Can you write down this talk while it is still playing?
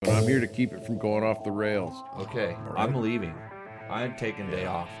here to keep it from going off the rails. Okay, right. I'm leaving. I'm taking day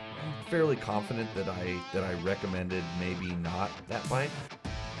off. I'm fairly confident that I recommended maybe not that bike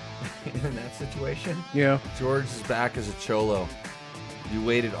in that situation. Yeah. George is back as a Cholo. You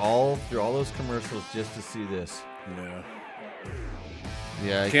waited through all those commercials just to see this. Yeah.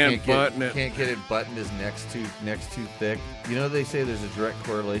 Yeah, Can't button it. Can't get it buttoned. His neck's too thick. You know they say there's a direct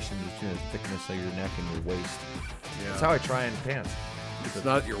correlation between the thickness of your neck and your waist. Yeah. That's how I try in pants. It's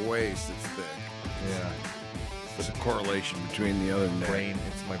not your waist, it's thick. Yeah. There's a correlation between the other neck.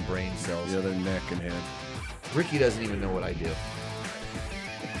 It's my brain cells. The other neck and head. Ricky doesn't even know what I do.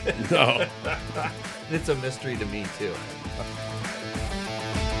 No. It's a mystery to me too.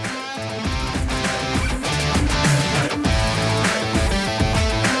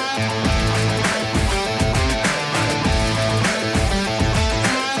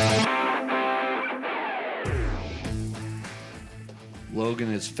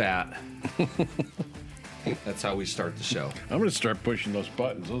 Logan is fat. That's how we start the show. I'm going to start pushing those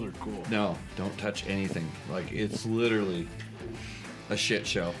buttons. Those are cool. No, don't touch anything. Like, it's literally a shit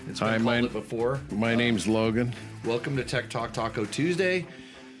show. It's been called it before. My name's Logan. Welcome to Tech Talk Taco Tuesday.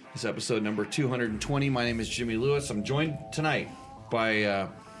 This is episode number 220. My name is Jimmy Lewis. I'm joined tonight by a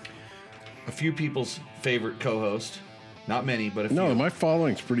few people's favorite co-host. Not many, but a few. No, my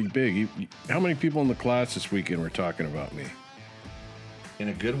following's pretty big. How many people in the class this weekend were talking about me? In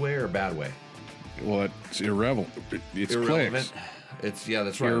a good way or a bad way? Well, it's irrelevant. It's irrelevant. Clicks. Yeah,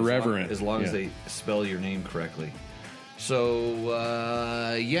 that's right. Irreverent. As long as they spell your name correctly. So,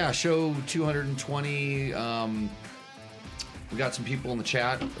 show 220. We got some people in the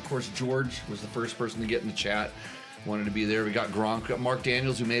chat. Of course, George was the first person to get in the chat. Wanted to be there. We got Gronk. Got Mark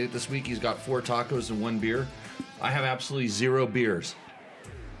Daniels, who made it this week. He's got 4 tacos and 1 beer. I have absolutely 0 beers.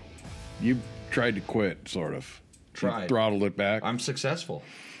 You tried to quit, sort of. Tried. You throttled it back. I'm successful.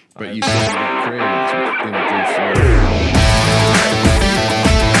 But you said you got cravings, which introduced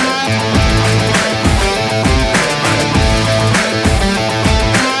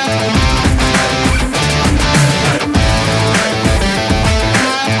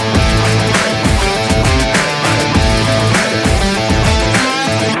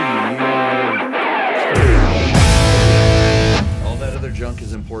All that other junk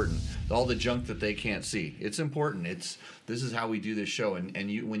is important. All the junk that they can't see. It's important. This is how we do this show. And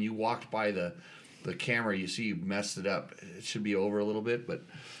you, when you walked by the camera, you see you messed it up. It should be over a little bit, but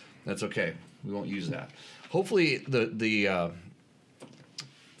that's okay. We won't use that. Hopefully the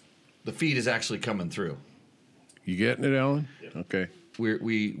feed is actually coming through. You getting it, Alan? Yep. Okay.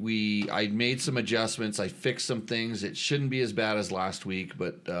 I made some adjustments. I fixed some things. It shouldn't be as bad as last week,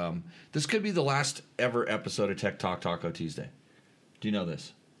 but this could be the last ever episode of Tech Talk Taco Tuesday. Do you know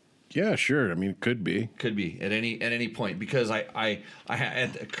this? Yeah, sure. I mean, it could be. Could be at any point because I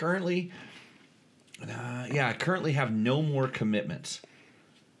currently have no more commitments.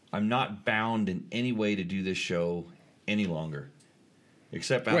 I'm not bound in any way to do this show any longer.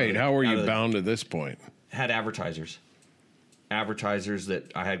 Except wait, how were you bound at this point? Had advertisers that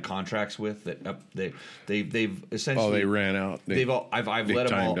I had contracts with that they've essentially they ran out. I've let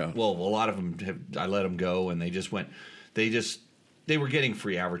them all. Down. Well, a lot of them I let them go, and they were getting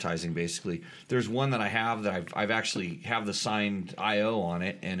free advertising, basically. There's one that I have that I've actually have the signed IO on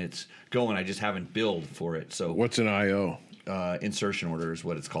it, and it's going. I just haven't billed for it. So what's an IO? Insertion order is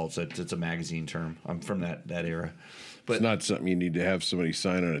what it's called. So it's a magazine term. I'm from that era. But it's not something you need to have somebody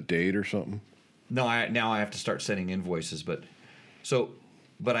sign on a date or something? No, now I have to start sending invoices. But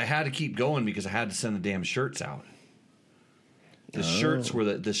I had to keep going because I had to send the damn shirts out. The shirts were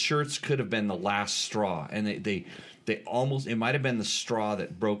the shirts could have been the last straw, and they almost, it might have been the straw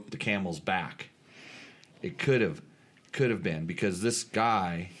that broke the camel's back. It could have been because this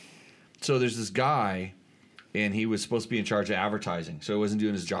guy. So there's this guy, and he was supposed to be in charge of advertising, so he wasn't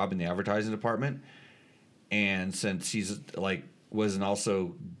doing his job in the advertising department. And since he's wasn't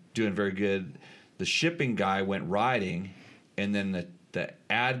also doing very good, the shipping guy went riding, and then the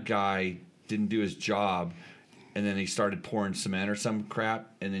ad guy didn't do his job, and then he started pouring cement or some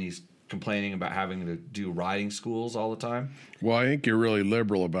crap, and then he's complaining about having to do riding schools all the time. Well, I think you're really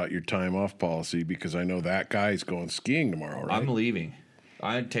liberal about your time off policy because I know that guy's going skiing tomorrow, right? I'm leaving.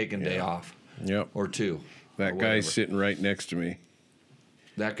 I'm taking a day off. Yep. Or 2. That guy's sitting right next to me.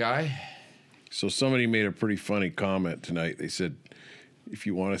 That guy? So somebody made a pretty funny comment tonight. They said, if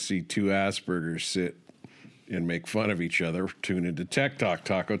you want to see 2 Aspergers sit and make fun of each other, tune into Tech Talk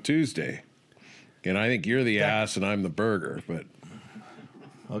Taco Tuesday. And I think you're the ass and I'm the burger, but...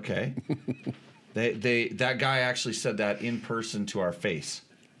 Okay. That guy actually said that in person to our face.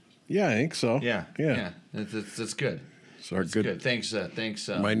 Yeah, I think so. Yeah. That's good. It's our Good. Thanks.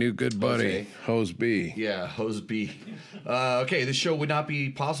 my new good buddy, Hose B. Yeah, Hose B. Okay, this show would not be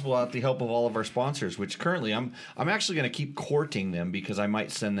possible without the help of all of our sponsors, which currently I'm actually going to keep courting them because I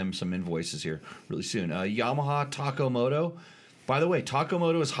might send them some invoices here really soon. Yamaha, Taco Moto. By the way, Taco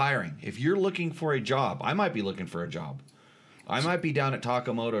Moto is hiring. If you're looking for a job, I might be looking for a job. I might be down at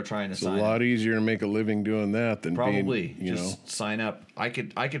Taco Moto trying to sign up. It's a lot easier to make a living doing that than probably being, just sign up. I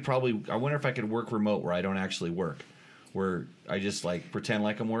could probably. I wonder if I could work remote where I don't actually work, where I just like pretend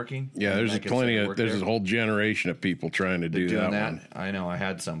like I'm working. Yeah, there's a whole generation of people trying to do that one. I know. I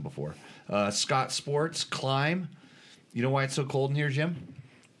had some before. Scott Sports, Climb. You know why it's so cold in here, Jim?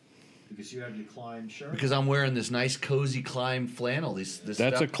 Because you have your Climb shirt. Because I'm wearing this nice cozy Climb flannel. That's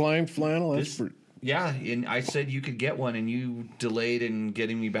stuff. A Climb flannel. Yeah, and I said you could get one, and you delayed in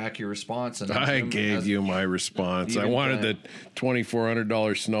getting me back your response. And I gave you my response. I wanted the $2,400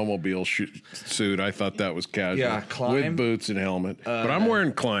 snowmobile suit. I thought that was casual. Yeah, Climb. With boots and helmet. But I'm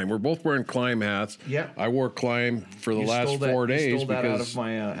wearing Climb. We're both wearing Climb hats. Yeah. I wore Climb for the last 4 days. You stole that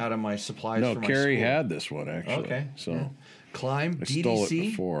out of my supplies for my Carrie school. had this one, actually. Okay. So. Yeah. Climb, I DDC. stole it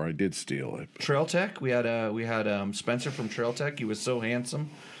before. I did steal it. Trail Tech. We had Spencer from Trail Tech. He was so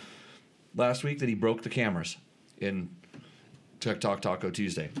handsome last week that he broke the cameras in Tech Talk Taco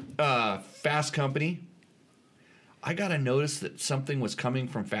Tuesday. Fast Company. I got a notice that something was coming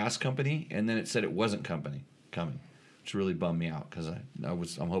from Fast Company, and then it said it wasn't coming, which really bummed me out because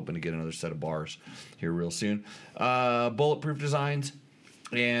I'm hoping to get another set of bars here real soon. Bulletproof Designs,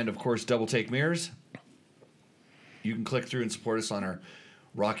 and of course Double Take Mirrors. You can click through and support us on our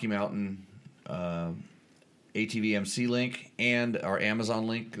Rocky Mountain ATVMC link and our Amazon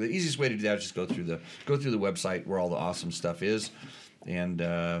link. The easiest way to do that is just go through the website where all the awesome stuff is, and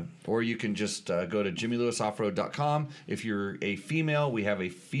or you can just go to jimmylewisoffroad.com. If you're a female, we have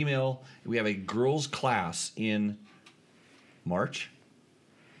a girls class in March,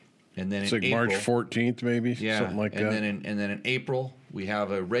 and then it's in like April, March 14th, maybe, something like that. And then in April we have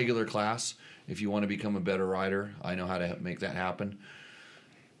a regular class. If you want to become a better rider, I know how to make that happen.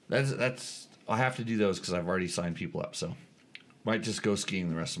 That's I'll have to do those because I've already signed people up. So might just go skiing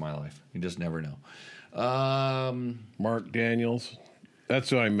the rest of my life. You just never know. Mark Daniels, that's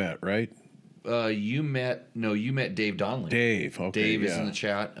who I met, right? You met Dave Donnelly. Dave, okay, Dave is in the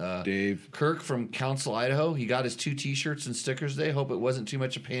chat. Dave Kirk from Council, Idaho. He got his 2 T-shirts and stickers today. Hope it wasn't too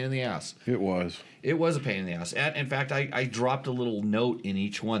much a pain in the ass. It was. It was a pain in the ass. In fact, I dropped a little note in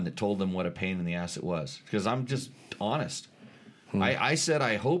each one that told them what a pain in the ass it was because I'm just honest. I said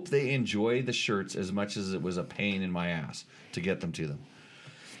I hope they enjoy the shirts as much as it was a pain in my ass to get them to them.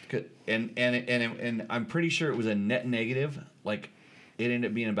 And I'm pretty sure it was a net negative. Like it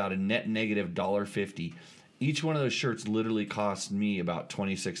ended up being about a net negative $1.50. Each one of those shirts literally cost me about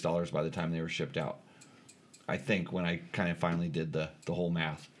 $26 by the time they were shipped out. I think when I kind of finally did the whole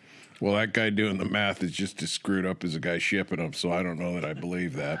math. Well, that guy doing the math is just as screwed up as the guy shipping them, so I don't know that I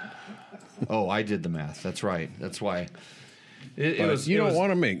believe that. Oh, I did the math. That's right. That's why. You don't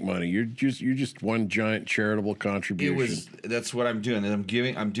want to make money. You're just one giant charitable contribution. That's what I'm doing.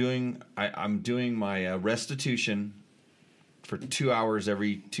 I'm doing my restitution for 2 hours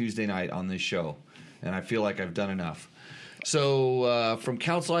every Tuesday night on this show, and I feel like I've done enough. So from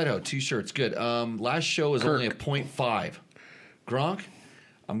Council, Idaho, 2 shirts, good. Last show was only a 0.5. Gronk,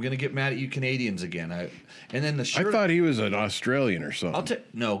 I'm gonna get mad at you Canadians again. And then the shirt. I thought he was an Australian or something.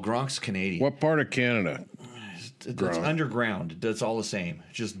 No, Gronk's Canadian. What part of Canada? It's underground. It's all the same.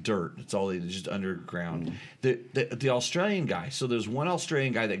 It's just dirt. It's just underground. The Australian guy. So there's one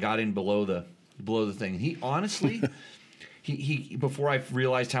Australian guy that got in below the thing. He honestly, he before I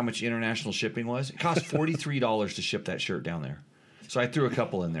realized how much international shipping was, it cost $43 to ship that shirt down there. So I threw a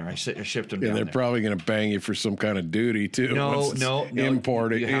couple in there. I shipped them down there. They're probably going to bang you for some kind of duty too. No.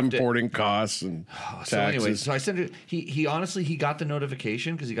 Importing costs and taxes. So anyway, so I sent it. He honestly got the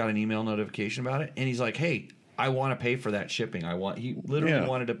notification because he got an email notification about it, and he's like, "Hey, I want to pay for that shipping. He literally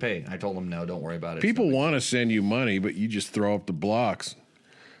wanted to pay." I told him, "No, don't worry about it." People want to send you money, but you just throw up the blocks.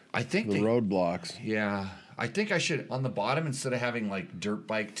 I think the roadblocks. Yeah, I think I should on the bottom instead of having like dirt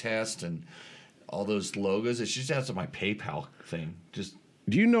bike test and all those logos. It just has my PayPal thing. Just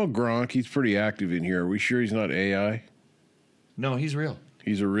do you know Gronk? He's pretty active in here. Are we sure he's not AI? No, he's real.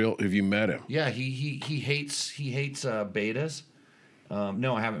 He's a real. Have you met him? Yeah, he hates betas.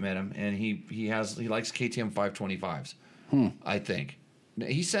 No, I haven't met him, and he likes KTM 525s. I think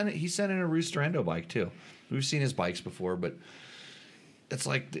he sent in a Rooster Endo bike too. We've seen his bikes before, but it's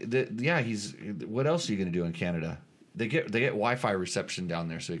like he's. What else are you going to do in Canada? They get Wi-Fi reception down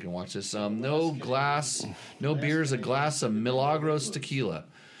there, so you can watch this. No beers, a glass of Milagros tequila.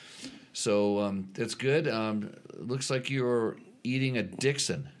 So that's good. Looks like you're eating a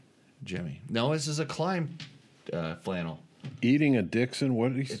Dixon, Jimmy. No, this is a Climb flannel. Eating a Dixon?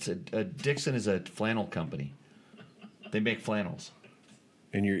 What? It's a Dixon is a flannel company. They make flannels.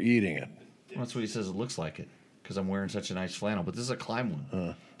 And you're eating it. Well, that's what he says. It looks like it because I'm wearing such a nice flannel. But this is a Climb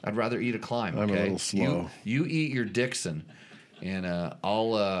one. I'd rather eat a Climb. I'm okay? a little slow. You eat your Dixon, and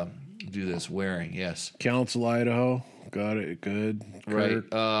I'll do this wearing. Yes. Council, Idaho. Got it. Good. Right.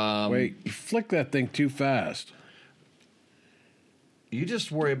 Wait, you flick that thing too fast. You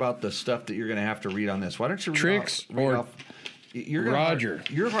just worry about the stuff that you're going to have to read on this. Why don't you read Tricks read or off, you're gonna Roger?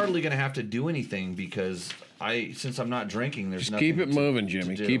 You're hardly going to have to do anything because since I'm not drinking, there's Just nothing keep it moving,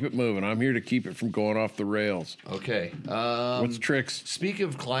 Jimmy. to do. Keep it moving. I'm here to keep it from going off the rails. Okay. What's tricks? Speaking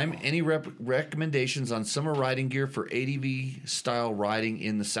of Climb, any recommendations on summer riding gear for ADV style riding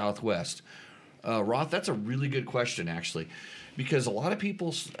in the Southwest? Roth, that's a really good question, actually, because a lot of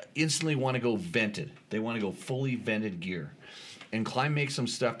people instantly want to go vented. They want to go fully vented gear. And Climb makes some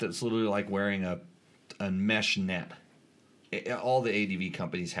stuff that's literally like wearing a mesh net. All the ADV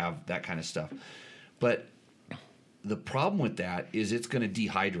companies have that kind of stuff. But the problem with that is it's going to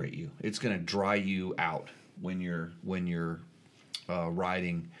dehydrate you. It's going to dry you out when you're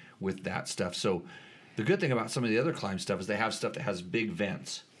riding with that stuff. So the good thing about some of the other Climb stuff is they have stuff that has big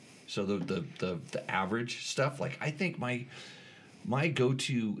vents. So the average stuff, like I think my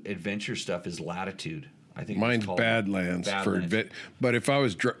go-to adventure stuff is Latitude. I think Mine's it's called Badlands Badlands. but if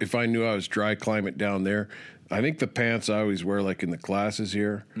I knew I was dry climate down there, I think the pants I always wear, like in the classes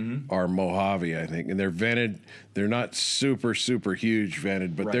here, are Mojave. I think, and they're vented. They're not super huge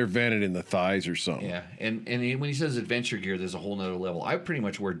vented, but they're vented in the thighs or something. Yeah, and when he says adventure gear, there's a whole nother level. I pretty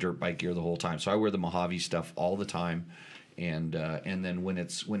much wear dirt bike gear the whole time, so I wear the Mojave stuff all the time, and then when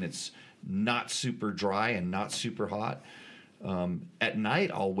it's not super dry and not super hot, at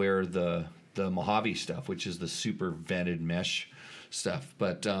night I'll wear the Mojave stuff, which is the super vented mesh stuff.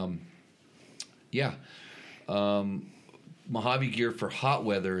 But Mojave gear for hot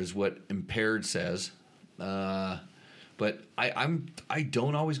weather is what Impaired says. But I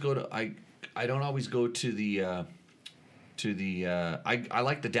don't always go to I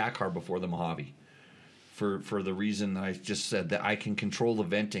like the Dakar before the Mojave. For the reason that I just said, that I can control the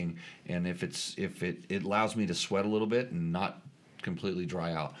venting, and if it allows me to sweat a little bit and not completely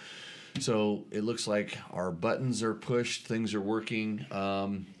dry out. So it looks like our buttons are pushed, things are working.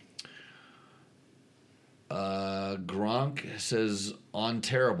 Gronk says on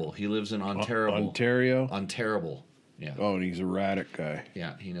terrible. He lives in Ontario. Ontario. Yeah. Oh, and he's a Raddick guy.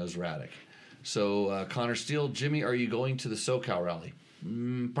 Yeah, he knows Raddick. So Connor Steele, Jimmy, are you going to the SoCal rally?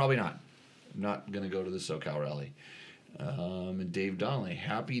 Probably not. I'm not going to go to the SoCal rally. And Dave Donnelly,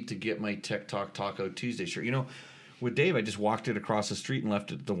 happy to get my Tech Talk Taco Tuesday shirt. You know, with Dave, I just walked it across the street and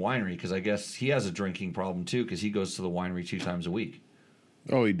left it at the winery because I guess he has a drinking problem too because he goes to the winery 2 times a week.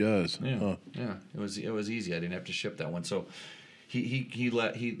 Oh, he does. Yeah, Huh. yeah. It was easy. I didn't have to ship that one. So he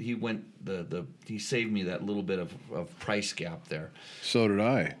saved me that little bit of price gap there. So did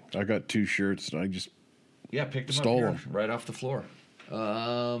I. I got 2 shirts and I just Picked them stole up here, them right off the floor.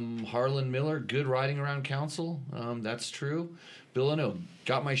 Harlan Miller, good riding around council. That's true. Bill Ano,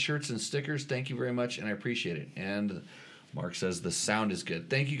 got my shirts and stickers. Thank you very much, and I appreciate it. And Mark says the sound is good.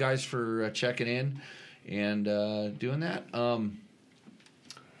 Thank you guys for checking in and doing that.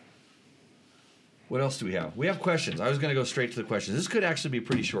 What else do we have? We have questions. I was going to go straight to the questions. This could actually be a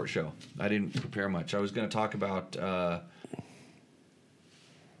pretty short show. I didn't prepare much. I was going to talk about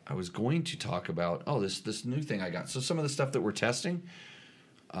this new thing I got. So some of the stuff that we're testing.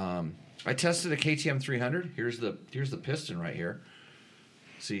 I tested a KTM 300. Here's the piston right here.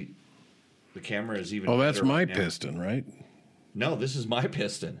 See, the camera is even. Oh, that's better my right now. piston, right? No, this is my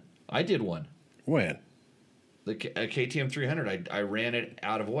piston. I did one. When? A KTM 300. I ran it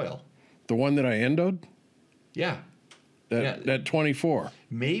out of oil. The one that I endoed? Yeah. That 24.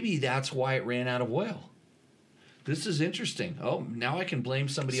 Maybe that's why it ran out of oil. This is interesting. Oh, now I can blame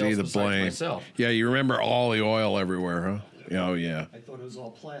somebody else the besides blame. myself. Yeah, you remember all the oil everywhere, huh? Oh, yeah. I thought it was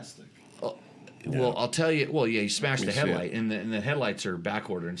all plastic. Oh, well, I'll tell you. Well, yeah, you smashed the Let me see headlight, and the headlights are back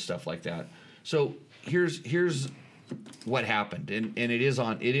ordered and stuff like that. So here's what happened, and it is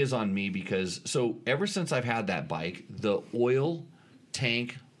on me because so ever since I've had that bike, the oil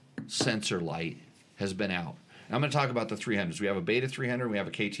tank sensor light has been out. And I'm going to talk about the 300s. We have a Beta 300, we have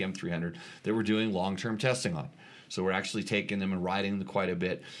a KTM 300 that we're doing long-term testing on. So we're actually taking them and riding them quite a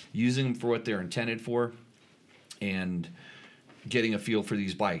bit, using them for what they're intended for, and getting a feel for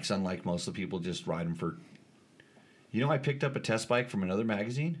these bikes, unlike most of the people just ride them for... You know, I picked up a test bike from another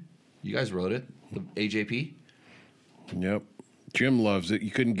magazine. You guys wrote it, the AJP. Yep. Jim loves it.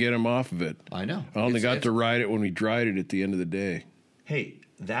 You couldn't get him off of it. I know. I only got to ride it when we dried it at the end of the day. Hey,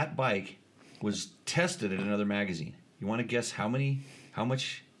 that bike was tested at another magazine. You want to guess how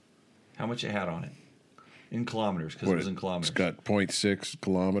much it had on it in kilometers? Because it was in kilometers. It's got 0.6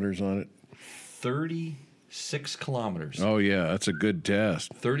 kilometers on it. 36 kilometers. Oh yeah, that's a good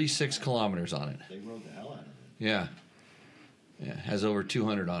test. 36 kilometers on it. They rode the hell out of it. Yeah. Yeah, has over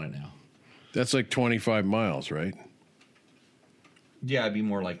 200 on it now. That's like 25 miles, right? Yeah, it'd be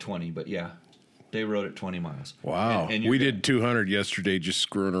more like 20, but yeah. They rode it 20 miles. Wow. And we did 200 yesterday just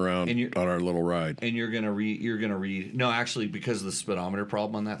screwing around on our little ride. And you're going to read. No, actually, because of the speedometer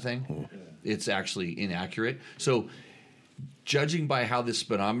problem on that thing, it's actually inaccurate. So, judging by how this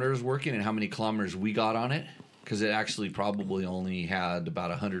speedometer is working and how many kilometers we got on it, because it actually probably only had about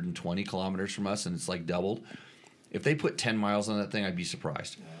 120 kilometers from us, and it's like doubled. If they put 10 miles on that thing, I'd be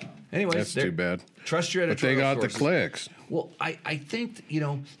surprised. Anyways, that's too bad. Trust your editorial But they got sources. the clicks. Well, I think,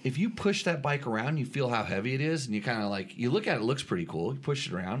 if you push that bike around, you feel how heavy it is, and you kind of you look at it, it looks pretty cool. You push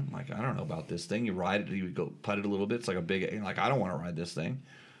it around, like, I don't know about this thing. You ride it, you go putt it a little bit. It's like a big, I don't want to ride this thing.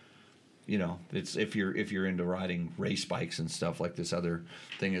 It's if you're into riding race bikes and stuff like this other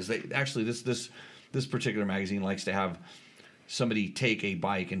thing is. They actually this particular magazine likes to have somebody take a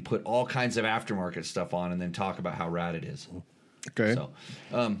bike and put all kinds of aftermarket stuff on and then talk about how rad it is. Okay. So,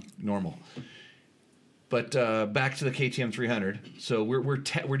 normal. But back to the KTM 300. So we're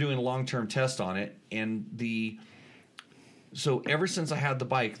doing a long-term test on it, and so ever since I had the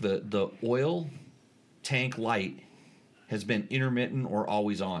bike, the oil tank light has been intermittent or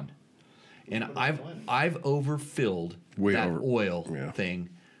always on, and I've overfilled oil thing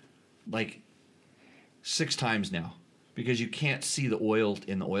like 6 times now. Because you can't see the oil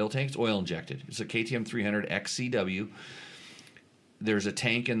in the oil tank. It's oil injected. It's a KTM 300 XCW. There's a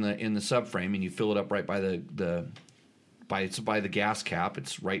tank in the subframe, and you fill it up right by by the gas cap.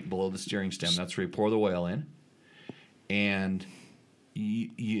 It's right below the steering stem. That's where you pour the oil in. And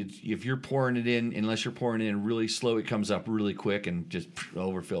if you're pouring it in, unless you're pouring it in really slow, it comes up really quick and just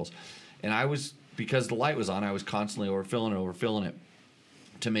overfills. And because the light was on, I was constantly overfilling it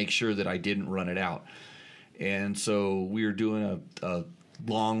to make sure that I didn't run it out. And so we were doing a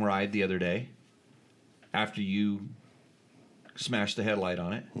long ride the other day after you smashed the headlight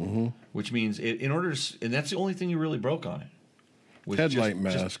on it, which means in order to, and that's the only thing you really broke on it. Was headlight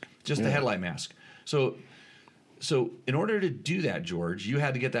mask. Just the headlight mask. So in order to do that, George, you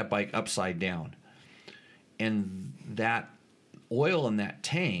had to get that bike upside down. And that oil in that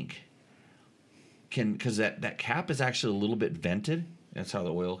tank because that cap is actually a little bit vented. That's how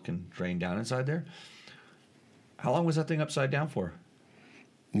the oil can drain down inside there. How long was that thing upside down for?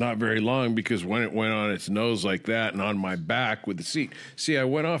 Not very long, because when it went on its nose like that and on my back with the seat. See, I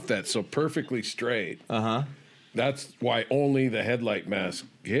went off that so perfectly straight. Uh-huh. That's why only the headlight mask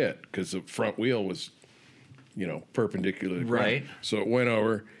hit, because the front wheel was, perpendicular to the ground. Right. So it went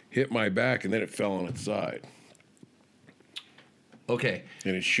over, hit my back, and then it fell on its side. Okay.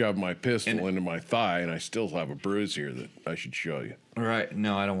 And it shoved my pistol into my thigh, and I still have a bruise here that I should show you. All right.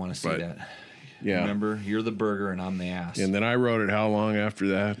 No, I don't want to see that. Yeah. Remember, you're the burger and I'm the ass. And then I rode it how long after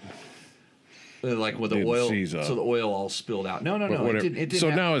that? Like with the oil, so the oil all spilled out. No. It didn't so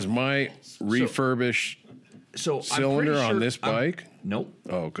now is my refurbished cylinder on this bike? Nope.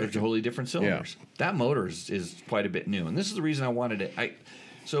 Oh, okay. They're totally different cylinders. Yeah. That motor is quite a bit new, and this is the reason I wanted it.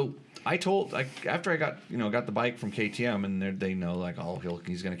 After I got the bike from KTM, and they know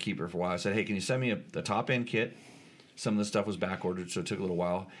he's going to keep her for a while. I said, hey, can you send me the top end kit? Some of the stuff was back ordered, so it took a little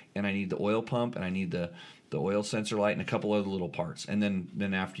while. And I need the oil pump, and I need the oil sensor light, and a couple other little parts. And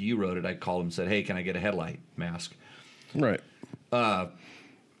then after you wrote it, I called him and said, hey, can I get a headlight mask? Right. And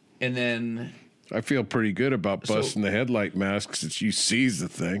then I feel pretty good about busting the headlight mask since you seized the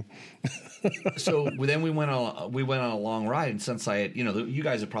thing. So then we went on a long ride, and since I had, you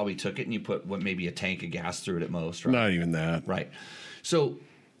guys had probably took it and you put maybe a tank of gas through it at most, right? Not even that. Right. So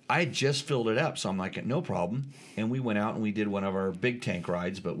I just filled it up, so I'm like, no problem. And we went out and we did one of our big tank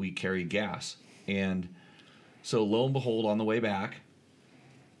rides, but we carried gas. And so lo and behold, on the way back,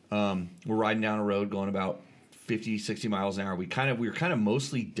 we're riding down a road going about 50, 60 miles an hour. We were kind of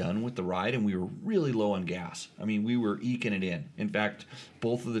mostly done with the ride, and we were really low on gas. I mean, we were eking it in. In fact,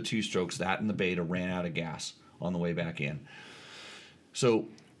 both of the 2-strokes, that and the Beta, ran out of gas on the way back in. So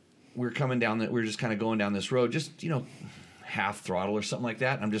we're just kind of going down this road, just, half throttle or something like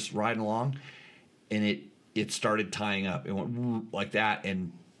that. I'm just riding along, and it started tying up. It went like that,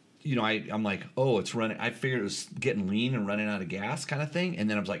 and I'm like, oh, it's running. I figured it was getting lean and running out of gas kind of thing, and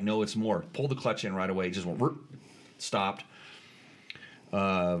then I was like, no, it's more. Pulled the clutch in right away, just went, stopped.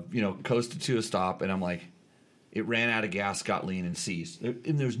 Coasted to a stop, and I'm like, It ran out of gas, got lean, and seized.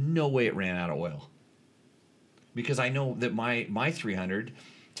 And there's no way it ran out of oil. Because I know that my 300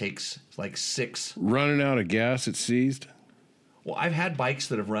 takes like 6. Running out of gas, it seized? Well, I've had bikes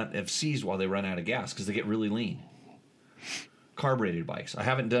that have seized while they run out of gas because they get really lean. Carbureted bikes. I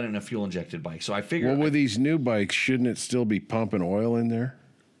haven't done it in a fuel-injected bike, so I figured... Well, with these new bikes, shouldn't it still be pumping oil in there?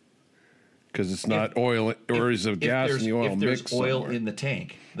 Because it's not oil, or is the gas and the oil mixed If there's oil somewhere? in the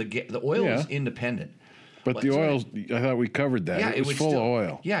tank. The oil is independent. But the oil, I thought we covered that. Yeah, it was full of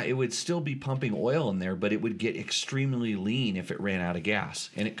oil. Yeah, it would still be pumping oil in there, but it would get extremely lean if it ran out of gas,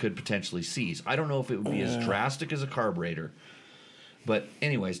 and it could potentially seize. I don't know if it would be as drastic as a carburetor. But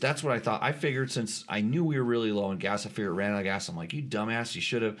anyways, that's what I thought. I figured since I knew we were really low on gas, I figured it ran out of gas. I'm like, you dumbass, you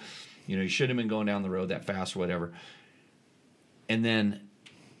should have been going down the road that fast or whatever. And then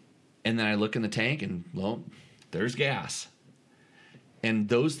I look in the tank and there's gas. And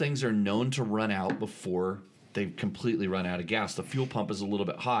those things are known to run out before they completely run out of gas. The fuel pump is a little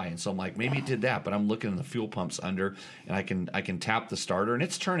bit high, and so I'm like, maybe it did that. But I'm looking and the fuel pump's under, and I can tap the starter, and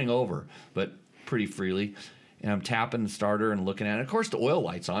it's turning over, but pretty freely. And I'm tapping the starter and looking at it. Of course, the oil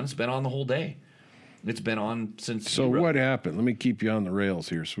light's on. It's been on the whole day. It's been on since. So what happened? Let me keep you on the rails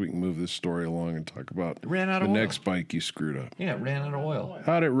here so we can move this story along and talk about ran out the of oil. next bike you screwed up. Yeah, it ran out of oil.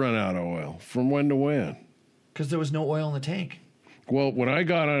 How'd it run out of oil? From when to when? Because there was no oil in the tank. Well, when I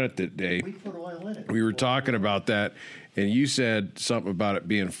got on it that day, We put oil in it. we were talking about that, and you said something about it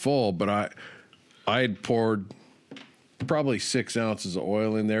being full, but I had poured probably 6 ounces of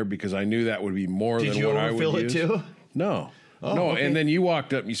oil in there because I knew that would be more Did than you what I would overfill it use. too? No. Oh, no, okay. and then you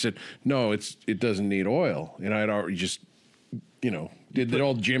walked up and you said, no, it doesn't need oil. And I'd already just, did the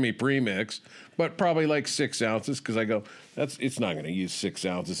old Jimmy premix, but probably like 6 ounces because I go, it's not going to use 6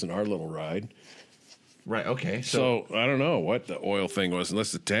 ounces in our little ride. Right. Okay. So I don't know what the oil thing was,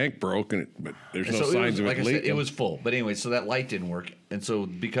 unless the tank broke, but there's no signs of it like I leaking. said, it was full. But anyway, so that light didn't work, and so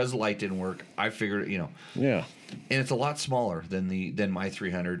because the light didn't work, I figured, Yeah. and it's a lot smaller than my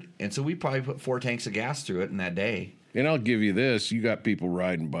 300, and so we probably put 4 tanks of gas through it in that day. And I'll give you this: you got people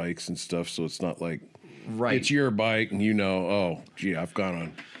riding bikes and stuff, so it's not like Right. it's your bike, and oh, gee, I've gone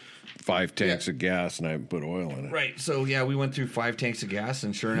on 5 tanks of gas and I haven't put oil in it. Right. So yeah, we went through 5 tanks of gas,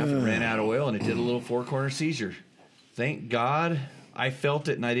 and sure enough, it ran out of oil, and it did a little 4-corner seizure. Thank God I felt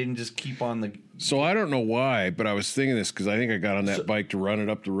it, and I didn't just keep on the. So I don't know why, but I was thinking this because I think I got on that bike to run it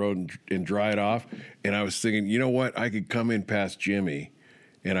up the road and dry it off, and I was thinking, you know what? I could come in past Jimmy,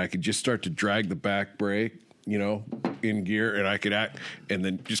 and I could just start to drag the back brake, in gear, and I could act, and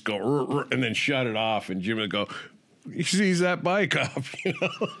then just go, and then shut it off, and Jimmy would go, he sees that bike up,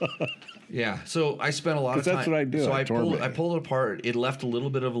 Yeah, so I spent a lot of time. That's what I do. So I I pulled torment it. it apart. It left a little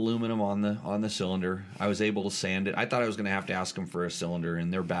bit of aluminum on the cylinder. I was able to sand it. I thought I was going to have to ask them for a cylinder,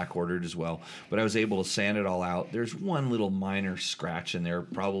 and they're back ordered as well. But I was able to sand it all out. There's one little minor scratch in there,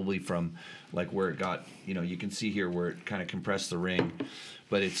 probably from like where it got. You can see here where it kind of compressed the ring,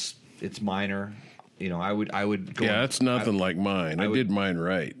 but it's minor. I would go. Yeah, that's nothing like mine. I did mine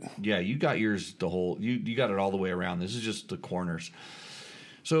right. Yeah, you got yours the whole. You got it all the way around. This is just the corners.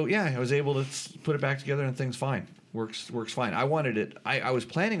 So yeah, I was able to put it back together and things fine. Works fine. I wanted it. I was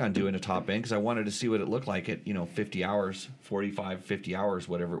planning on doing a top end because I wanted to see what it looked like at 50 hours, 45, 50 hours,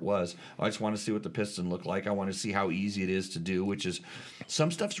 whatever it was. I just wanted to see what the piston looked like. I wanted to see how easy it is to do, which is some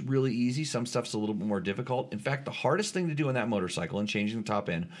stuff's really easy, some stuff's a little bit more difficult. In fact, the hardest thing to do on that motorcycle and changing the top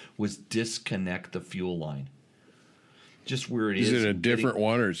end was disconnect the fuel line. Just where it is. Is it a different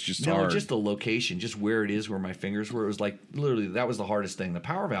one or it's just hard? No, just the location, just where it is, where my fingers were. It was like literally that was the hardest thing. The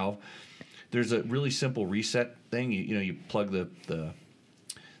power valve, there's a really simple reset thing. You plug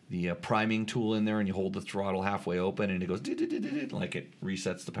the priming tool in there and you hold the throttle halfway open and it goes like it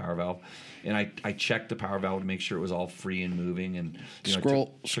resets the power valve. And I checked the power valve to make sure it was all free and moving. And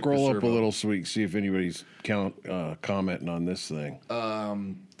scroll up a little so we can see if anybody's commenting on this thing.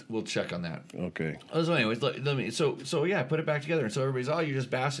 We'll check on that. Okay. So anyways, so yeah, I put it back together, and so everybody's, you're just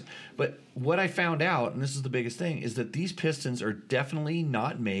bashing. But what I found out, and this is the biggest thing, is that these pistons are definitely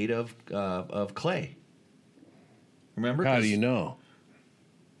not made of clay. Remember? How do you know?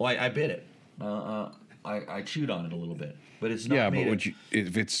 Well, I bit it. I chewed on it a little bit, but it's not. Yeah, made but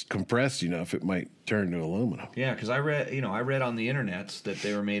if it's compressed enough, it might turn to aluminum. Yeah, because I read on the internets that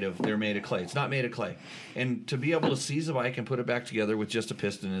they're made of clay. It's not made of clay, and to be able to seize a bike and put it back together with just a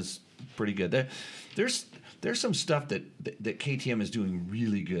piston is pretty good. There's some stuff that KTM is doing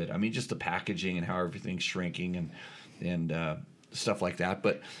really good. I mean, just the packaging and how everything's shrinking and stuff like that.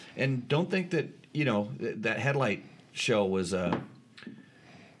 But don't think that that headlight shell was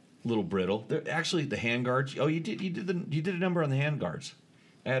little brittle. Actually, the hand guards. Oh, you did a number on the hand guards.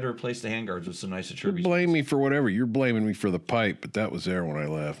 I had to replace the handguards with some nicer You Trilby. blame me for whatever. You're blaming me for the pipe, but that was there when I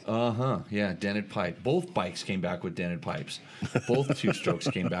left. Yeah, dented pipe. Both bikes came back with dented pipes. Both two-strokes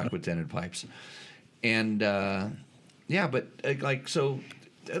came back with dented pipes. And, but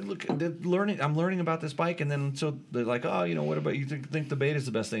look, I'm learning about this bike, and then so they're like, oh, what about you think the Beta's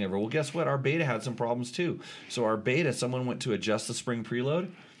the best thing ever? Well, guess what? Our Beta had some problems too. So our Beta, someone went to adjust the spring preload,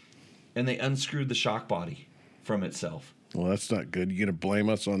 and they unscrewed the shock body from itself. Well, that's not good. You going to blame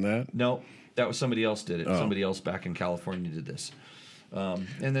us on that? No, that was somebody else did it. Oh. Somebody else back in California did this. And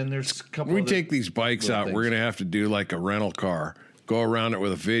then there's a couple. When we take these bikes out, things. We're going to have to do like a rental car. Go around it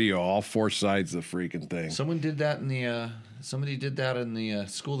with a video, all four sides of the freaking thing. Someone did that in the. Somebody did that in the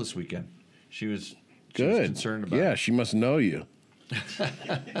school this weekend. She was concerned about. Yeah, she must know you,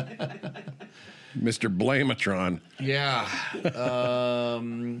 Mr. Blamatron. Yeah.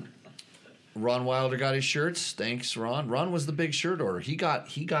 Ron Wilder got his shirts. Thanks, Ron. Ron was the big shirt order. He got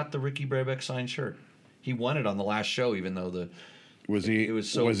the Ricky Brabeck signed shirt. He won it on the last show, even though was he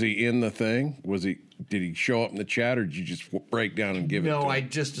in the thing? Did he show up in the chat, or did you just break down and give it to him? No, I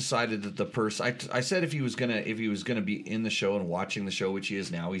just decided that the person. I said if he was gonna be in the show and watching the show, which he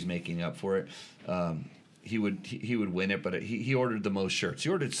is now, he's making up for it. He would win it, but he ordered the most shirts. He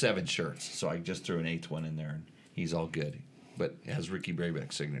ordered 7 shirts, so I just threw an 8th one in there, and he's all good. But it has Ricky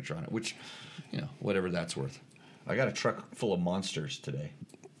Brabeck's signature on it, which, whatever that's worth. I got a truck full of monsters today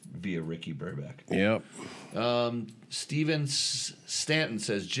via Ricky Brabeck. Yep. Steven Stanton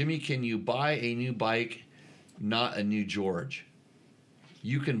says, Jimmy, can you buy a new bike, not a new George?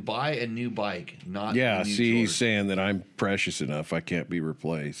 You can buy a new bike, not a new George. He's saying that I'm precious enough. I can't be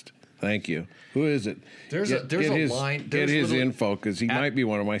replaced. Thank you. Who is it? There's a line. Get his info, because he might be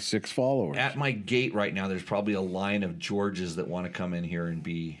one of my 6 followers. At my gate right now, there's probably a line of Georges that want to come in here and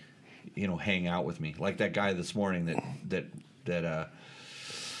be, hang out with me. Like that guy this morning that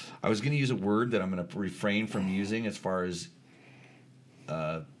I was going to use a word that I'm going to refrain from using as far as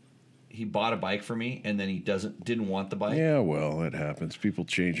he bought a bike for me and then he didn't want the bike. Yeah, well, it happens. People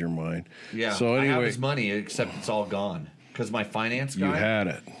change their mind. Yeah. So anyway, I have his money, except it's all gone. Because my finance guy... You had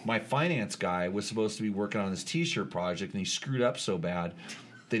it. My finance guy was supposed to be working on this T-shirt project, and he screwed up so bad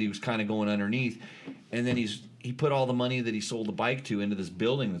that he was kind of going underneath. And then he put all the money that he sold the bike to into this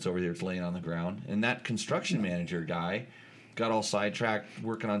building that's over there. It's laying on the ground. And that construction manager guy got all sidetracked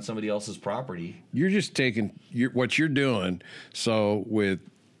working on somebody else's property. You're just taking... what you're doing, so with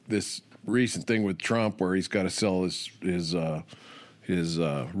this recent thing with Trump where he's got to sell his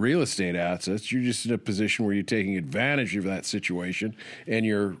real estate assets, you're just in a position where you're taking advantage of that situation and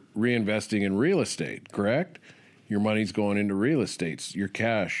you're reinvesting in real estate, correct? Your money's going into real estate, your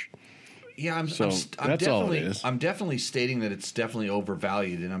cash. Yeah, that's all it is. I'm definitely stating that it's definitely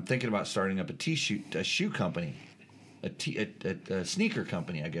overvalued, and I'm thinking about starting up a shoe company, a sneaker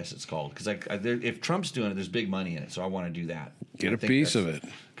company, I guess it's called. Because if Trump's doing it, there's big money in it, so I want to do that. Get a piece of it.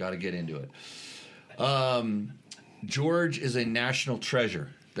 Got to get into it. George is a national treasure.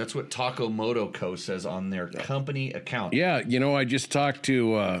 That's what Taco Moto Co. says on their company account. Yeah, I just talked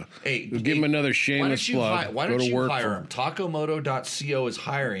to... give him another shameless plug. Why don't you hire him? TacoMoto.co is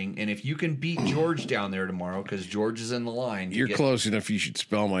hiring, and if you can beat George down there tomorrow, because George is in the line... You're close enough. You should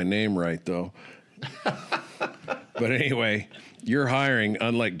spell my name right, though. But anyway, you're hiring,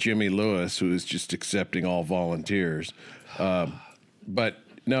 unlike Jimmy Lewis, who is just accepting all volunteers. But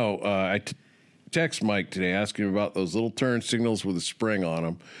no, I text Mike today asking him about those little turn signals with a spring on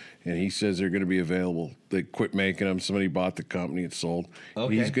them, and he says they're going to be available. They quit making them. Somebody bought the company, it sold.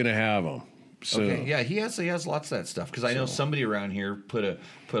 Okay. He's going to have them. So, okay, yeah, he has lots of that stuff, because I know somebody around here put a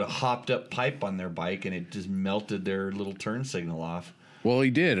hopped up pipe on their bike and it just melted their little turn signal off. Well,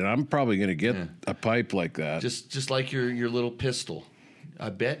 he did, and I'm probably going to get a pipe like that. Just like your little pistol. I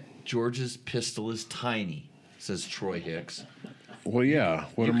bet George's pistol is tiny, says Troy Hicks. Well, yeah.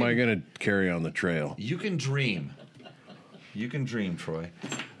 What am I going to carry on the trail? You can dream. You can dream, Troy.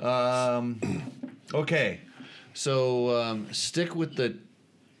 Okay. So stick with the...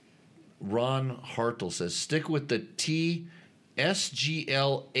 Ron Hartle says, stick with the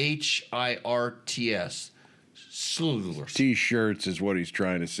TSGLHIRTS. T-shirts is what he's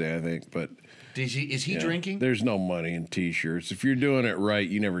trying to say, I think. But is he drinking? There's no money in T-shirts. If you're doing it right,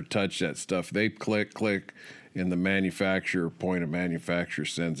 you never touch that stuff. They click, and the point of manufacturer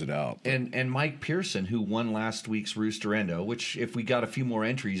sends it out. And Mike Pearson, who won last week's Roosterendo, which if we got a few more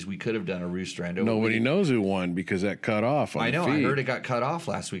entries, we could have done a Roosterendo. Nobody knows who won because that cut off on I know. the feed. I heard it got cut off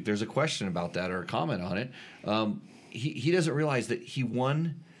last week. There's a question about that or a comment on it. He doesn't realize that he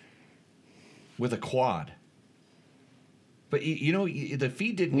won with a quad. But, the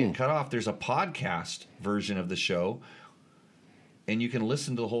feed didn't get cut off. There's a podcast version of the show. and you can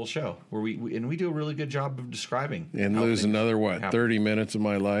listen to the whole show where we do a really good job of describing. And lose another, 30 minutes of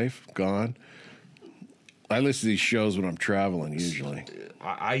my life gone. I listen to these shows when I'm traveling usually.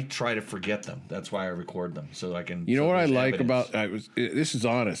 I try to forget them. That's why I record them so I can. You know what I like evidence. about this is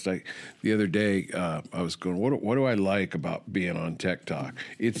honest. The other day I was going, what do I like about being on Tech Talk?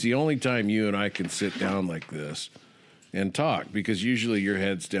 It's the only time you and I can sit down like this and talk, because usually your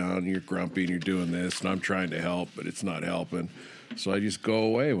head's down, you're grumpy, and you're doing this, and I'm trying to help, but it's not helping. So I just go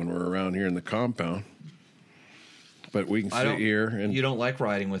away when we're around here in the compound. But we can sit here and you don't like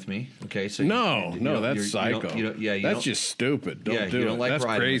riding with me, okay? So no, that's psycho. That's just stupid. Don't do you don't it. like That's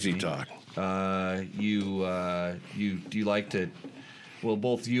riding crazy with me. talk. You like to. Well,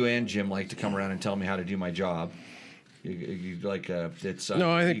 both you and Jim like to come around and tell me how to do my job. You like it's.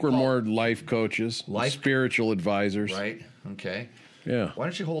 No, I think we're more life coaches, spiritual advisors, right? Okay. Yeah. Why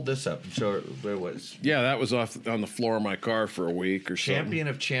don't you hold this up and show where it was? Yeah, that was off on the floor of my car for a week or so. Champion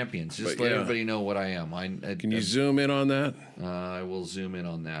of champions. Just let everybody know what I am. Can you zoom in on that? I will zoom in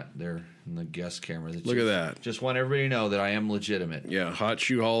on that there in the guest camera. Look at that. Just want everybody to know that I am legitimate. Yeah, Hot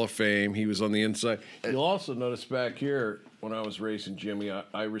Shoe Hall of Fame. He was on the inside. You'll also notice back here, when I was racing Jimmy,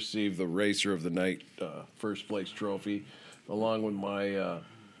 I received the Racer of the Night first place trophy, along with my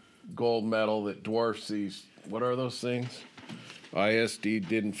gold medal that dwarfs these. What are those things? ISD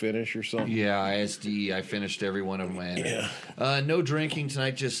didn't finish or something? Yeah, ISD. I finished every one of them. Yeah. No drinking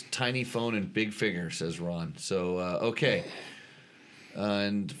tonight, just tiny phone and big finger, says Ron. So, okay.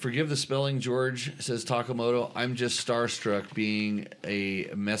 And forgive the spelling, George, says Takamoto. I'm just starstruck being a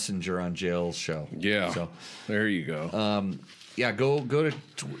messenger on Jail's show. Yeah. So there you go. Yeah, go to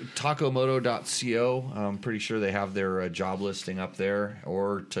takomoto.co. I'm pretty sure they have their job listing up there,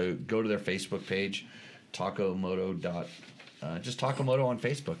 or to go to their Facebook page, takomoto. Just Takamoto on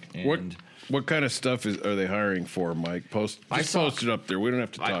Facebook. And what kind of stuff are they hiring for, Mike? Post it up there. We don't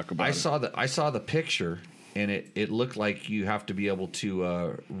have to talk about it. I saw the picture, and it looked like you have to be able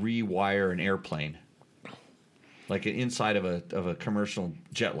to rewire an airplane, like an inside of a commercial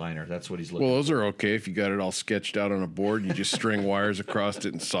jetliner. That's what he's looking. Well, those are okay if you got it all sketched out on a board. You just string wires across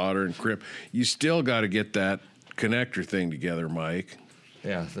it and solder and crimp. You still got to get that connector thing together, Mike.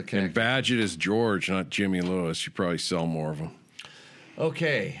 Yeah, the connector. And badge it as George, not Jimmy Lewis. You probably sell more of them.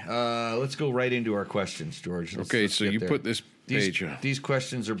 Okay, let's go right into our questions, George. Let's so you put this page on. These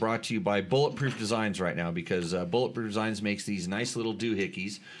questions are brought to you by Bulletproof Designs right now, because Bulletproof Designs makes these nice little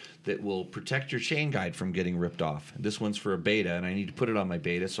doohickeys that will protect your chain guide from getting ripped off. This one's for a beta, and I need to put it on my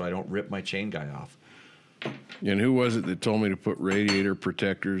beta so I don't rip my chain guide off. And who was it that told me to put radiator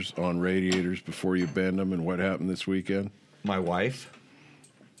protectors on radiators before you bend them, and what happened this weekend? My wife.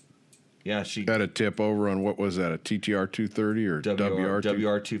 Yeah, she got a tip over on, what was that, a TTR 230 or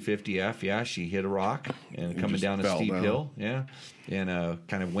WR 250F. Yeah, she hit a rock and coming down a steep hill. Yeah, and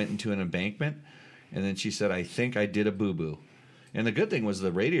kind of went into an embankment, and then she said, "I think I did a boo boo." And the good thing was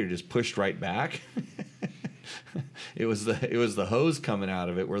the radiator just pushed right back. It was the hose coming out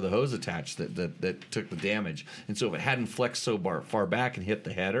of it, where the hose attached that took the damage. And so if it hadn't flexed so far back and hit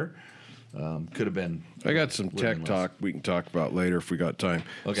the header, could have been. I got some tech talk we can talk about later if we got time.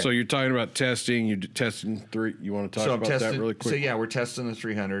 Okay. So you're talking about testing. You're testing three. You want to talk about that really quick? So yeah, we're testing the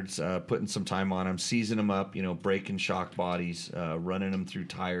 300s, putting some time on them, seizing them up, breaking shock bodies, running them through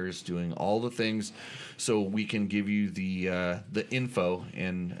tires, doing all the things, so we can give you the info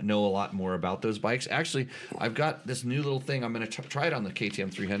and know a lot more about those bikes. Actually, I've got this new little thing. I'm going to try it on the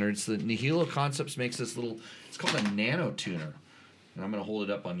KTM 300s. The Nihilo Concepts makes this little. It's called a nano tuner. And I'm going to hold it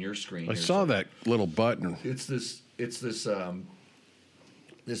up on your screen. I saw that little button. It's this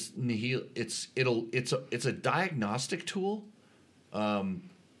Nihil. It's a diagnostic tool,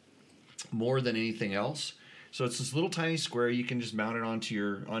 more than anything else. So it's this little tiny square. You can just mount it onto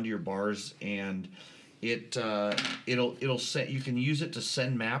your bars, and it'll send. You can use it to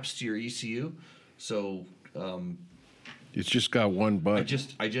send maps to your ECU. So. It's just got one button.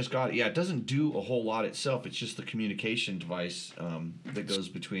 I just got it. Yeah, it doesn't do a whole lot itself. It's just the communication device that goes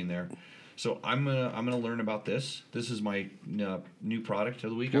between there. So I'm gonna learn about this. This is my new product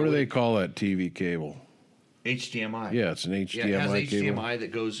of the week. What do they call that TV cable? HDMI. Yeah, it's an HDMI cable. Yeah, it has HDMI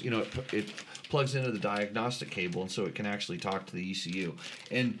that goes. It plugs into the diagnostic cable, and so it can actually talk to the ECU.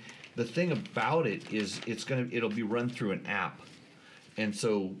 And the thing about it is it'll be run through an app, and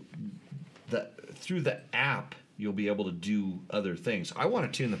so through the app, you'll be able to do other things. I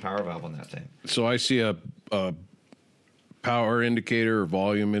want to tune the power valve on that thing. So I see a power indicator or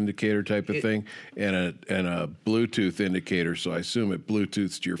volume indicator type of thing, and a Bluetooth indicator. So I assume it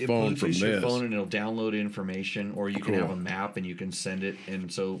Bluetooths to your phone from this. It Bluetooths your phone and it'll download information, or you can have a map and you can send it.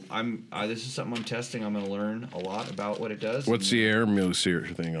 And so this is something I'm testing. I'm going to learn a lot about what it does. What's the air moose here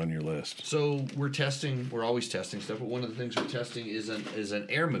thing on your list? So we're always testing stuff, but one of the things we're testing is an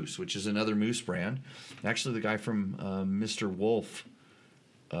air moose, which is another moose brand. Actually, the guy from Mr. Wolf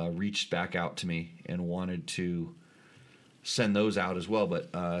reached back out to me and wanted to send those out as well.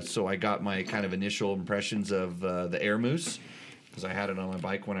 But so I got my kind of initial impressions of the air moose, because I had it on my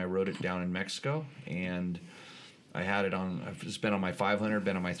bike when I rode it down in Mexico, and I've just been on my 500,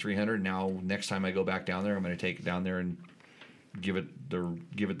 been on my 300. Now next time I go back down there, I'm going to take it down there and give it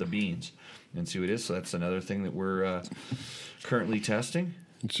the beans and see what it is. So that's another thing that we're currently testing.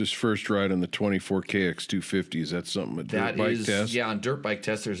 It's his first ride on the 24 KX250. Is that something at dirt bike test? Yeah, on dirt bike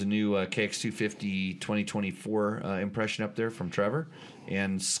test, there's a new KX250 2024 impression up there from Trevor.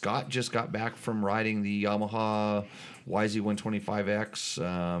 And Scott just got back from riding the Yamaha YZ125X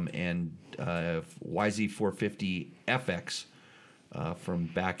and YZ450 FX from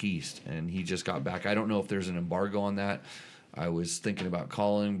back east. And he just got back. I don't know if there's an embargo on that. I was thinking about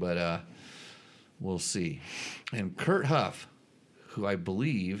calling, but we'll see. And Kurt Huff, who I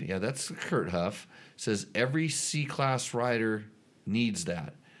believe, that's Kurt Huff, says every C-Class rider needs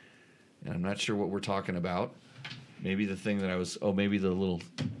that. And I'm not sure what we're talking about. Maybe the thing that maybe the little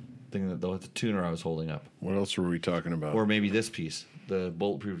thing the tuner I was holding up. What else were we talking about? Or maybe this piece, the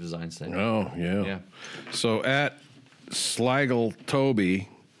Bulletproof Designs thing. Oh, yeah. So at Sligo Toby.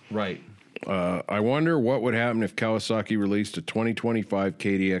 Right. I wonder what would happen if Kawasaki released a 2025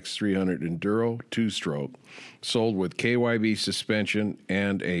 KDX 300 Enduro 2-stroke sold with KYB suspension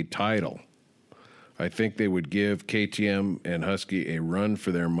and a title. I think they would give KTM and Husky a run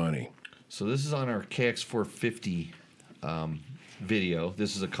for their money. So this is on our KX450 video.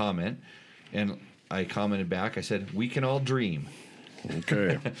 This is a comment, and I commented back. I said, "We can all dream."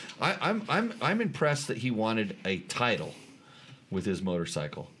 Okay. I'm impressed that he wanted a title with his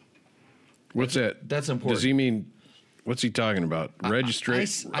motorcycle. What's that? That's important. Does he mean? What's he talking about?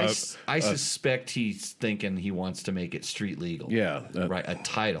 Registration? I suspect he's thinking he wants to make it street legal. Yeah. Right, a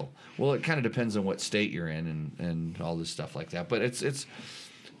title. Well, it kind of depends on what state you're in and all this stuff like that. But it's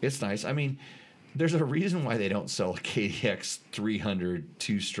nice. I mean, there's a reason why they don't sell a KDX 300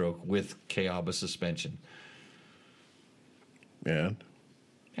 2-stroke with Kayaba suspension. Yeah.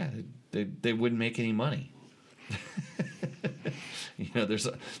 Yeah, they wouldn't make any money.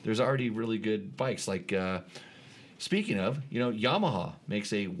 There's already really good bikes like. Speaking of, Yamaha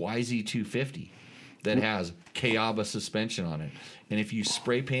makes a YZ250 that has Kayaba suspension on it. And if you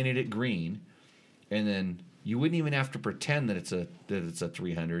spray painted it green, and then you wouldn't even have to pretend that it's a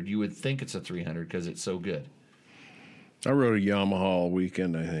 300. You would think it's a 300 because it's so good. I rode a Yamaha all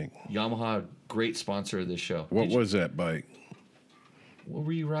weekend, I think. Yamaha, great sponsor of this show. What was that bike? What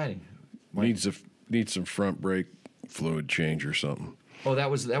were you riding? Needs some front brake fluid change or something. Oh,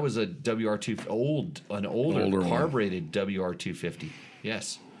 that was a WR2 older carbureted WR250.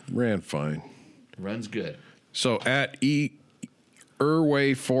 Yes. Ran fine. Runs good. So at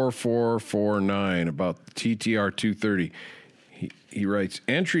Irway 4449 about the TTR 230, he writes,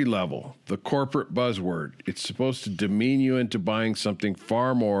 entry level, the corporate buzzword. It's supposed to demean you into buying something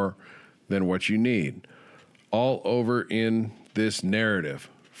far more than what you need. All over in this narrative.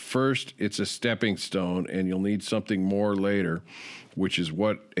 First, it's a stepping stone, and you'll need something more later, which is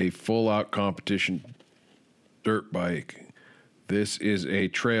what a full-out competition dirt bike. This is a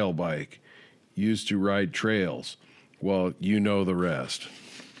trail bike used to ride trails. Well, you know the rest.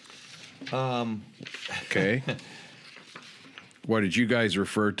 Okay. What did you guys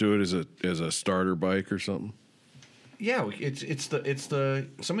refer to it as a starter bike or something? Yeah, it's the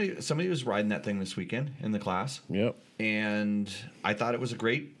somebody was riding that thing this weekend in the class. Yep. And I thought it was a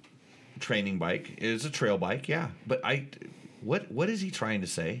great training bike. It is a trail bike, yeah. But what is he trying to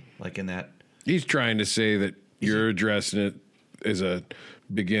say? Like in that, he's trying to say that you're addressing it as a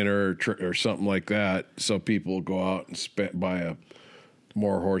beginner or something like that, so people go out and buy a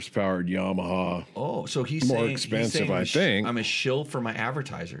more horsepowered Yamaha. Oh, so he's more saying, expensive, I think. I'm a shill for my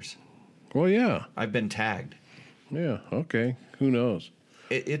advertisers. Well, yeah. I've been tagged. Yeah. Okay. Who knows?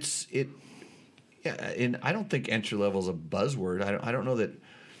 Yeah, and I don't think entry level is a buzzword. I don't know that.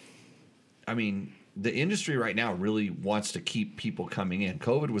 I mean, the industry right now really wants to keep people coming in.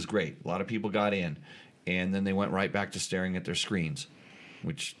 COVID was great. A lot of people got in, and then they went right back to staring at their screens,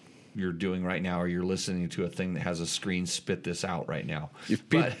 which you're doing right now, or you're listening to a thing that has a screen spit this out right now.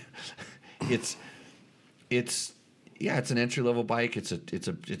 But it's an entry level bike. It's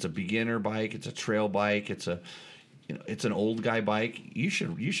a beginner bike. It's a trail bike. It's it's an old guy bike. You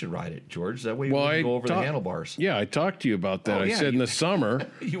should ride it, George. That way you Well, can go over the handlebars. Yeah, I talked to you about that. Oh, I yeah, said in the summer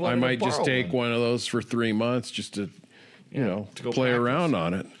I might just take one of those for 3 months just to, to go play around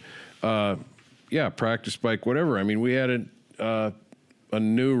on it. Practice bike, whatever. I mean, we had a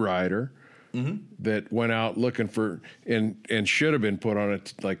new rider that went out looking for and should have been put on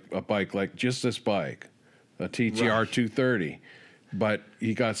a bike like just this bike, a TTR 230, but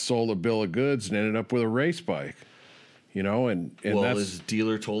he got sold a bill of goods and ended up with a race bike. And his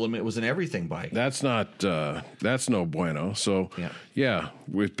dealer told him it was an everything bike. That's no bueno. So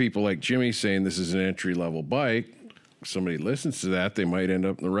with people like Jimmy saying this is an entry level bike, somebody listens to that, they might end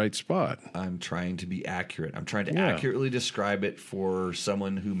up in the right spot. I'm trying to be accurate. I'm trying to accurately describe it for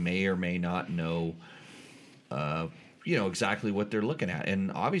someone who may or may not know, exactly what they're looking at.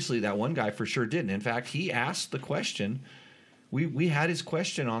 And obviously that one guy for sure didn't. In fact, he asked the question. We had his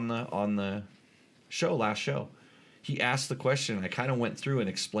question on the last show. He asked the question, and I kind of went through and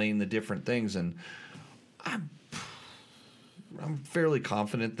explained the different things, and I'm fairly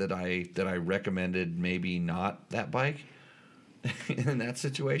confident that I recommended maybe not that bike in that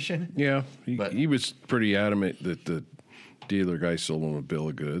situation. Yeah, he was pretty adamant that the dealer guy sold him a bill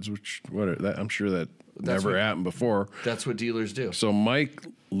of goods, which I'm sure that never happened before. That's what dealers do. So Mike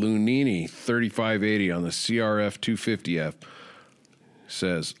Lunini, 3580 on the CRF 250F.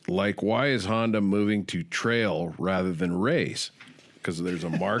 Says, why is Honda moving to trail rather than race? Because there's a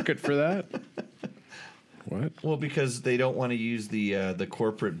market for that? What? Well, because they don't want to use the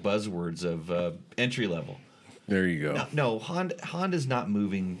corporate buzzwords of entry level. There you go. No, Honda's not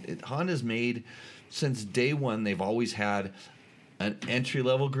moving. Honda's made, since day one, they've always had an entry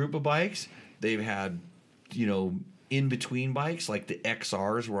level group of bikes. They've had, in between bikes, like the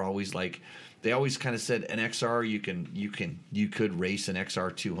XRs were always they always kind of said an XR you could race an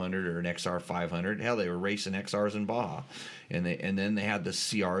XR 200 or an XR 500. Hell, they were racing XRs in Baja, and then they had the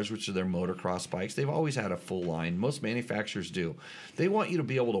CRs, which are their motocross bikes. They've always had a full line. Most manufacturers do. They want you to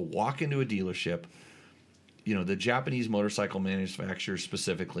be able to walk into a dealership. The Japanese motorcycle manufacturers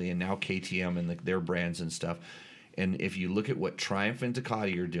specifically, and now KTM and their brands and stuff. And if you look at what Triumph and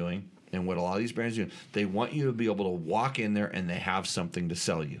Ducati are doing, and what a lot of these brands are doing, they want you to be able to walk in there and they have something to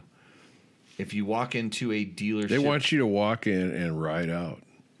sell you. If you walk into a dealership, they want you to walk in and ride out.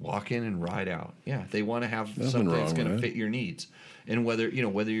 Walk in and ride out. Yeah, they want to have something that's going to fit your needs. And whether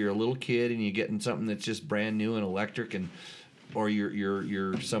you're a little kid and you're getting something that's just brand new and electric, or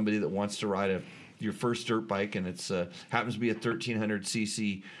you're somebody that wants to ride your first dirt bike, and it's happens to be a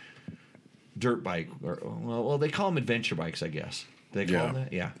 1300cc dirt bike. Well, they call them adventure bikes, I guess. They call them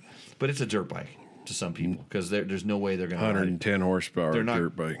that, yeah. But it's a dirt bike to some people because there's no way they're going to 110 horsepower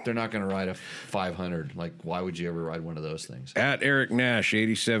dirt bike. They're not going to ride a 500. Why would you ever ride one of those things? At Eric Nash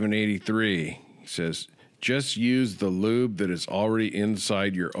 8783 says, just use the lube that is already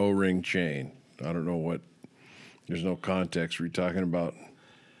inside your O-ring chain. I don't know what. There's no context. Were you talking about?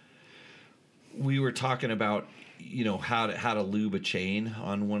 We were talking about how to lube a chain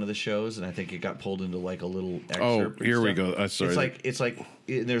on one of the shows, and I think it got pulled into a little excerpt. Oh, here we go. Sorry. It's like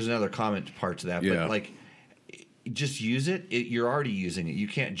there's another comment part to that, but just use it. You're already using it. You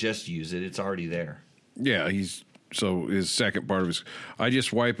can't just use it. It's already there. Yeah, so his second part of his, I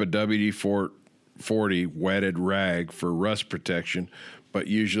just wipe a WD-40 wetted rag for rust protection, but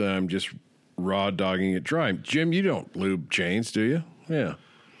usually I'm just raw dogging it dry. Jim, you don't lube chains, do you? Yeah.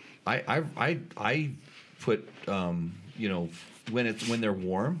 I put when they're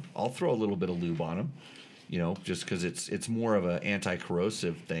warm, I'll throw a little bit of lube on them, just because it's more of an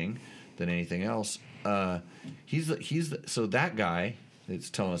anti-corrosive thing than anything else. So that guy that's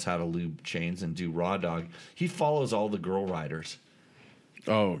telling us how to lube chains and do raw dog, he follows all the girl riders.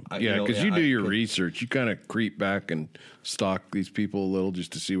 Oh, yeah, because you do your research. You kind of creep back and stalk these people a little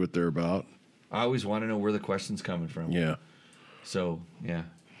just to see what they're about. I always want to know where the question's coming from. Yeah. So, yeah.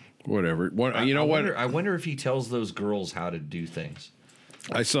 Whatever. I wonder if he tells those girls how to do things.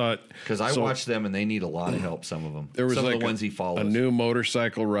 I saw it. Because I watch them, and they need a lot of help, some of them. There was some of the ones he follows. A new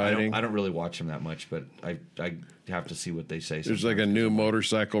motorcycle riding. I don't really watch them that much, but I have to see what they say. There's a new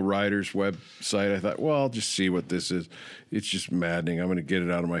motorcycle riders website. I thought, well, I'll just see what this is. It's just maddening. I'm going to get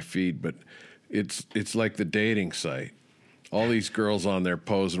it out of my feed, but it's like the dating site. All these girls on there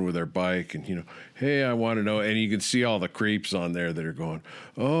posing with their bike and, hey, I want to know. And you can see all the creeps on there that are going,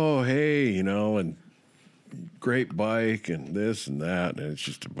 oh, hey, and great bike and this and that. And it's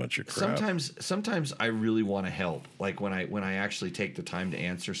just a bunch of crap. Sometimes I really want to help. Like when I actually take the time to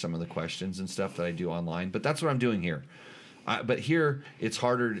answer some of the questions and stuff that I do online. But that's what I'm doing here. But here it's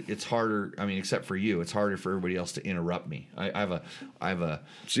harder. I mean, except for you, it's harder for everybody else to interrupt me. I have a.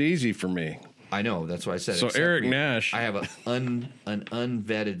 It's easy for me. I know. That's what I said. So Eric Nash, I have an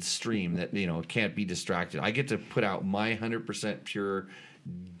unvetted stream that can't be distracted. I get to put out my 100% pure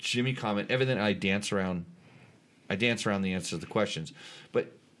Jimmy comment. Everything I dance around the answers to the questions,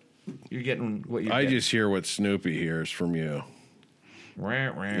 but you're getting what you're. I getting. just hear what Snoopy hears from you.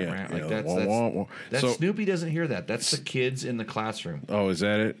 That's Snoopy doesn't hear that. That's the kids in the classroom. Oh, is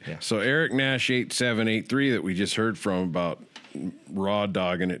that it? Yeah. So Eric Nash 8783 that we just heard from about raw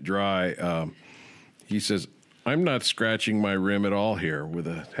dogging it dry. He says, I'm not scratching my rim at all here with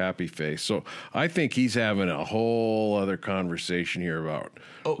a happy face. So I think he's having a whole other conversation here about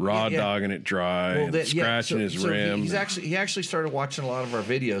dogging it dry and scratching his rim. He actually started watching a lot of our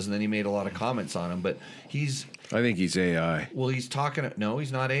videos, and then he made a lot of comments on them. But I think he's AI. Well, he's talking. No,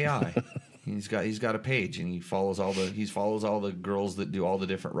 he's not AI. He's got a page, and he follows all the girls that do all the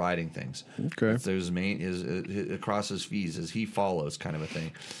different riding things. Okay, there's across his feeds as he follows kind of a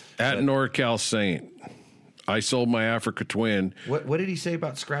thing. At NorCal Saint, I sold my Africa Twin. What did he say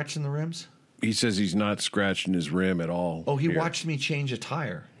about scratching the rims? He says he's not scratching his rim at all. Oh, he watched me change a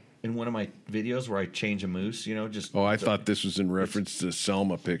tire in one of my videos where I change a moose. I thought this was in reference to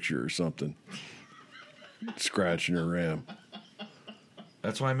Selma picture or something. Scratching her rim.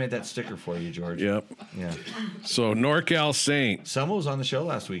 That's why I made that sticker for you, George. Yep. Yeah. So NorCal Saint. Selma was on the show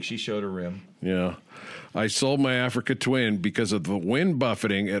last week. She showed her rim. Yeah. I sold my Africa Twin because of the wind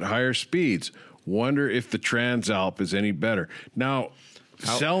buffeting at higher speeds. Wonder if the Transalp is any better. Now,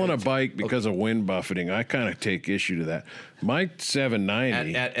 selling a bike because of wind buffeting, I kind of take issue to that. My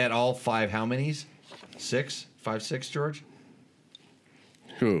 790. At all five, how many's? 6? 5, 6, George?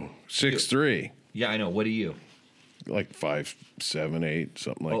 Who? 6'3". Yeah, I know. What are you? Like 5, 7, 8,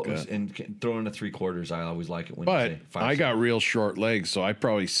 something like that. And throw in a 3/4. I always like it when but you say 5. I got real short legs, so I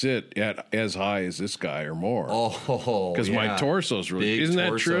probably sit at as high as this guy or more. Oh, because my torso's really big isn't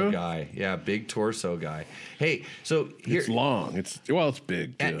that true? Guy, yeah, big torso guy. Hey, so here, it's long. It's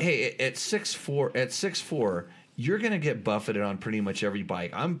big too. At 6'4", you're gonna get buffeted on pretty much every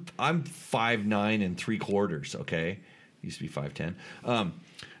bike. I'm 5'9" and 3/4. Okay, used to be 5'10",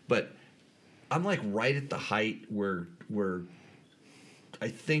 but I'm like right at the height where I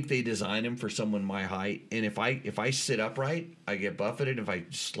think they designed him for someone my height. And if I sit upright, I get buffeted. If I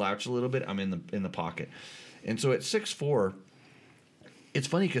slouch a little bit, I'm in the pocket. And so at 6'4", it's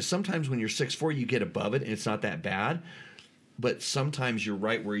funny because sometimes when you're 6'4", you get above it and it's not that bad. But sometimes you're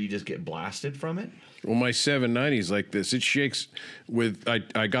right where you just get blasted from it. Well, my 790 is like this. It shakes with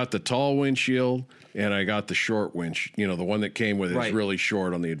I got the tall windshield and I got the short windshield. The one that came with it's really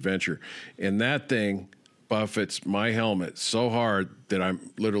short on the Adventure. And that thing buffets my helmet so hard that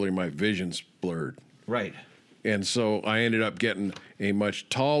my vision's blurred. Right. And so I ended up getting a much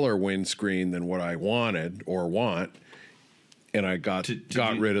taller windscreen than what I wanted or want. And I got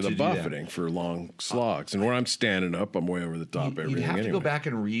rid of the buffeting for long slogs. And when I'm standing up, I'm way over the top. You'd have to go back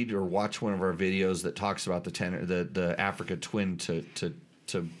and read or watch one of our videos that talks about the Africa Twin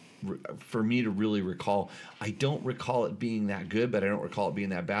for me to really recall. I don't recall it being that good, but I don't recall it being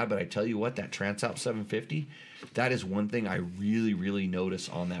that bad. But I tell you what, that Transalp 750, that is one thing I really, really notice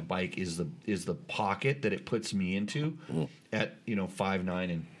on that bike is the pocket that it puts me into at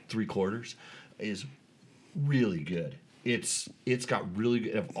 5'9" and 3/4 is really good. It's got really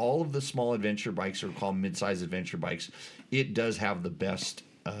good. Of all of the small adventure bikes, or call them mid-size adventure bikes, it does have the best.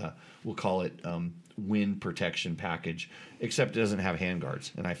 We'll call it wind protection package, except it doesn't have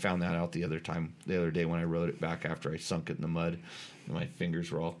handguards. And I found that out the other day when I rode it back after I sunk it in the mud. And my fingers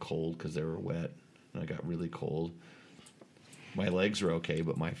were all cold because they were wet, and I got really cold. My legs were okay,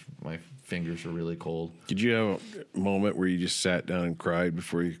 but my fingers were really cold. Did you have a moment where you just sat down and cried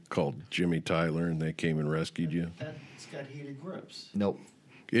before you called Jimmy Tyler and they came and rescued you? It's got heated grips. Nope.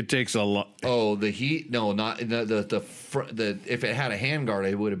 It takes a lot. Oh, the heat? No, not the front. If it had a handguard,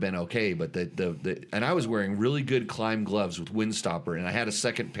 it would have been okay. But and I was wearing really good climb gloves with wind stopper, and I had a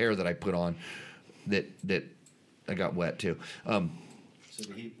second pair that I put on that I got wet too. So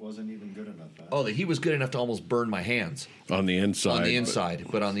the heat wasn't even good enough. Oh, the heat was good enough to almost burn my hands on the inside.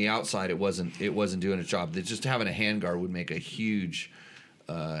 But on the outside, it wasn't doing its job. Just having a handguard would make a huge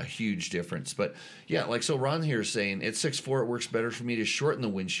difference. But yeah, like so Ron here is saying at 6'4", it works better for me to shorten the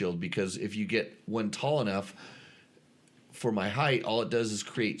windshield, because if you get one tall enough for my height, all it does is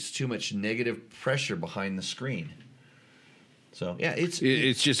creates too much negative pressure behind the screen. So yeah,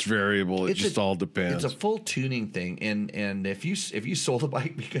 It's just variable. It just all depends. It's a full tuning thing, and if you sold a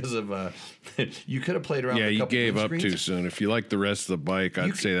bike because of you could have played around. Yeah, with a you couple gave up windscreens. too soon. If you like the rest of the bike,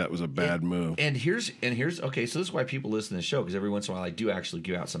 I'd say that was a bad move. And here's okay. So this is why people listen to the show, because every once in a while I do actually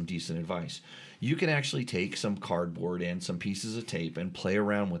give out some decent advice. You can actually take some cardboard and some pieces of tape and play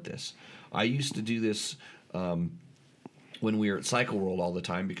around with this. I used to do this when we were at Cycle World all the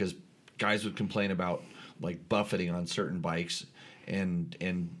time, because guys would complain about like buffeting on certain bikes, and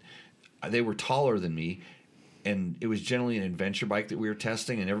they were taller than me, and it was generally an adventure bike that we were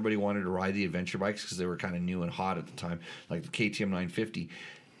testing, and everybody wanted to ride the adventure bikes because they were kind of new and hot at the time, like the KTM 950.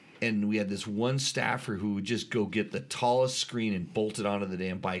 And we had this one staffer who would just go get the tallest screen and bolt it onto the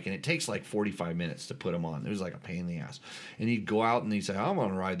damn bike, and it takes like 45 minutes to put them on. It was like a pain in the ass. And he'd go out and he'd say, "I'm going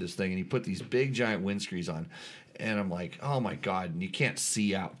to ride this thing," and he'd put these big giant windscreens on. And I'm like, oh my God, and you can't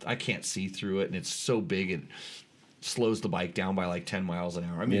see out. I can't see through it, and it's so big it slows the bike down by like 10 miles an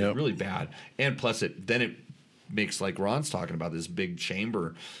hour. I mean, It's really bad. And plus it makes, like Ron's talking about, this big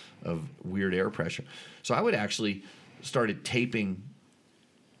chamber of weird air pressure. So I would actually started taping.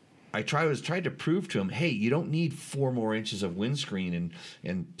 I tried to prove to him, hey, you don't need 4 more inches of windscreen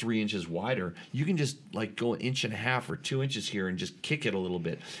and 3 inches wider. You can just like go 1.5 inches or 2 inches here and just kick it a little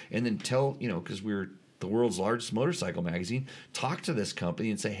bit, and then tell, because we're the world's largest motorcycle magazine, talk to this company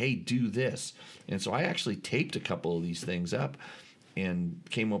and say, hey, do this. And so I actually taped a couple of these things up and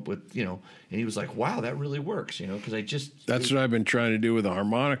came up with, and he was like, wow, that really works, because That's what I've been trying to do with the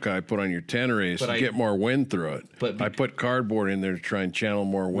harmonica I put on your Tenere, to get more wind through it. But I put cardboard in there to try and channel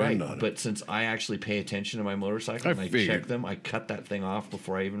more wind on it. But since I actually pay attention to my motorcycle and I check them, I cut that thing off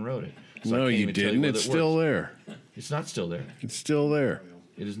before I even rode it. So no, you didn't. It's still there. It's not still there. It's still there.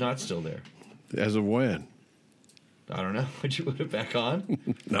 It is not still there. As of when? I don't know. Would you put it back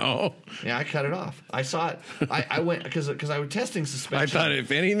on? No. Yeah, I cut it off. I saw it. I went because I was testing suspension. I thought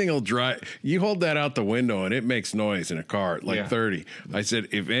if anything will drive, you hold that out the window and it makes noise in a car at like 30. I said,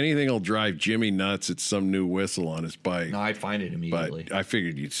 if anything will drive Jimmy nuts, it's some new whistle on his bike. No, I'd find it immediately. But I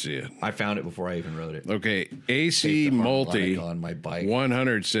figured you'd see it. I found it before I even rode it. Okay, AC Multi on my bike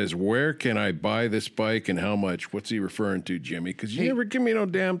 100 says, where can I buy this bike and how much? What's he referring to, Jimmy? Because you never give me no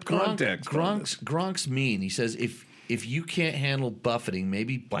damn context. Gronk's mean. He says, if you can't handle buffeting,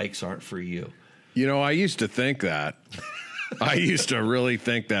 maybe bikes aren't for you. I used to think that. I used to really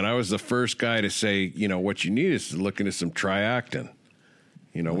think that. I was the first guy to say, what you need is to look into some Triactin.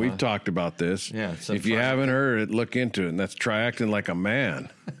 We've talked about this. Yeah. If you haven't heard it, look into it. And that's Triactin like a man.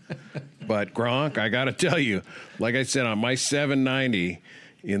 But Gronk, I got to tell you, like I said, on my 790,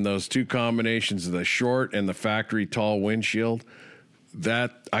 in those 2 combinations of the short and the factory tall windshield,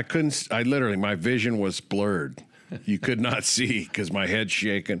 that my vision was blurred. You could not see because my head's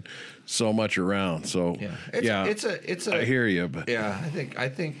shaking so much around. So it's a. I hear you, but yeah, I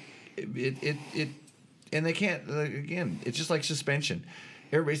think it, and they can't. Again, it's just like suspension.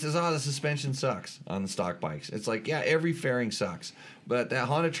 Everybody says, "Oh, the suspension sucks on the stock bikes." It's like, yeah, every fairing sucks, but that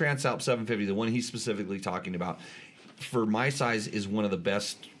Honda Transalp 750, the one he's specifically talking about, for my size, is one of the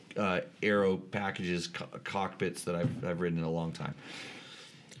best aero packages cockpits that I've ridden in a long time.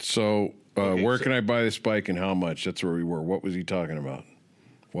 So. Where can I buy this bike and how much? That's where we were. What was he talking about?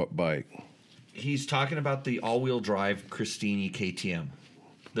 What bike? He's talking about the all-wheel drive Christini KTM.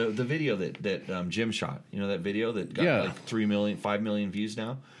 The video that Jim shot. That video that got like 3 million, 5 million views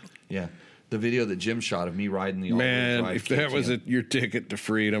now? Yeah. The video that Jim shot of me riding the all-wheel drive Man, if KTM. that was your ticket to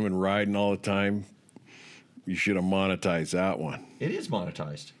freedom and riding all the time, you should have monetized that one. It is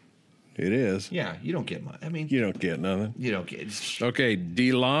monetized. It is. Yeah, you don't get money. I mean, you don't get nothing. You don't get. Okay,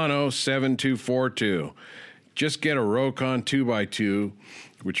 Delano 7242. Just get a Rokon 2x2,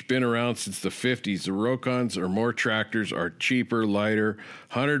 which been around since the 50s. The Rokons or more tractors are cheaper, lighter,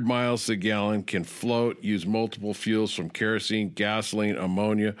 100 miles a gallon, can float, use multiple fuels from kerosene, gasoline,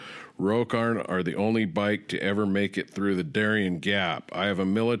 ammonia. Rokon are the only bike to ever make it through the Darien Gap. I have a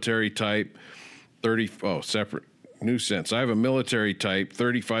military type separate. New sense. I have a military type,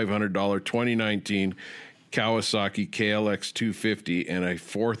 $3,500 2019 Kawasaki KLX 250 and a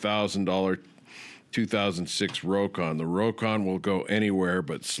 $4,000 2006 Rokon. The Rokon will go anywhere,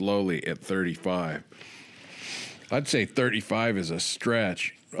 but slowly at 35. I'd say 35 is a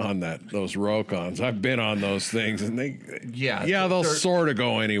stretch on those Rokons. I've been on those things, and they'll sort of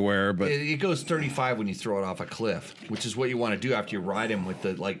go anywhere, but it goes 35 when you throw it off a cliff, which is what you want to do after you ride them with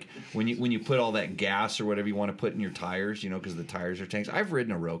the when you put all that gas or whatever you want to put in your tires, because the tires are tanks. I've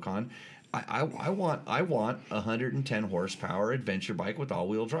ridden a Rokon. I want 110 horsepower adventure bike with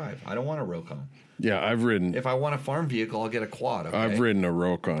all-wheel drive. I don't want a Rokon. Yeah, I've ridden. If I want a farm vehicle, I'll get a quad. Okay? I've ridden a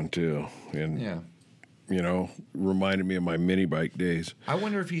Rokon too, and reminded me of my mini bike days. I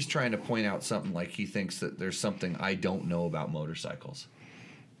wonder if he's trying to point out something like he thinks that there's something I don't know about motorcycles.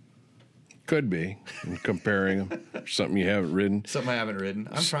 Could be. And comparing them. Something you haven't ridden. Something I haven't ridden.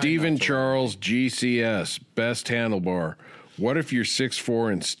 I'm trying Stephen not to Charles, GCS, best handlebar. What if you're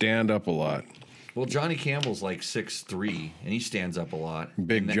 6'4" and stand up a lot? Well, Johnny Campbell's like 6'3", and he stands up a lot.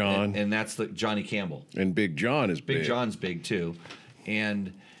 Big John. And that's the Johnny Campbell. And Big John is big. Big John's big too.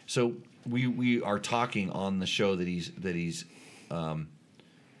 And so we are talking on the show that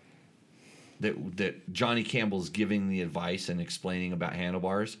Johnny Campbell's giving the advice and explaining about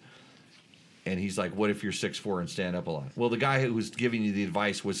handlebars. And he's like, what if you're 6'4" and stand up a lot? Well, the guy who was giving you the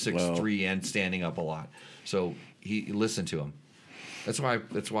advice was 6'3" and standing up a lot. So he listened to him. That's why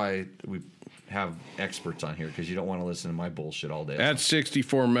we have experts on here, because you don't want to listen to my bullshit all day. At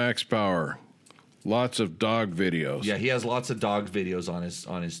 64 max power. Lots of dog videos. Yeah, he has lots of dog videos on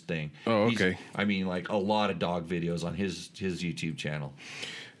his thing. Oh, okay. Like a lot of dog videos on his YouTube channel.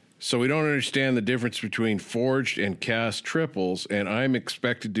 So we don't understand the difference between forged and cast triples, and I'm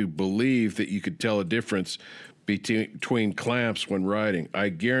expected to believe that you could tell a difference between clamps when riding. I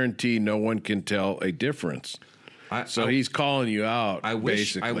guarantee no one can tell a difference. He's calling you out,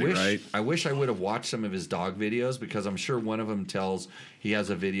 basically, right? I wish I would have watched some of his dog videos, because I'm sure one of them he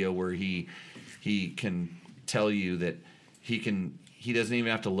has a video where he can tell you that he doesn't even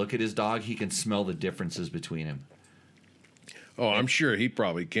have to look at his dog. He can smell the differences between him. Oh, I'm sure he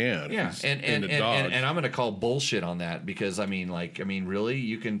probably can. Yeah, and I'm going to call bullshit on that, because really,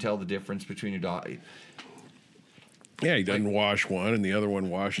 you can tell the difference between your dog. Yeah, he doesn't wash one, and the other one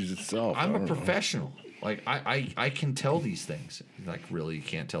washes itself. I'm a professional. Like I can tell these things. Like, really, you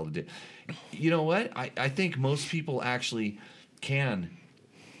can't tell the. You know what? I think most people actually can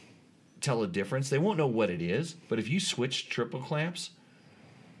tell a difference. They won't know what it is, but if you switch triple clamps,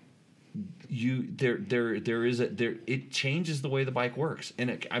 it changes the way the bike works.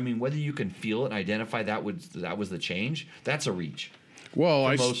 And whether you can feel it and identify that was the change, that's a reach.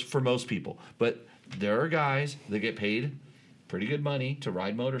 Well, for most people, but there are guys that get paid pretty good money to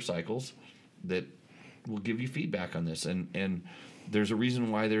ride motorcycles that will give you feedback on this, and there's a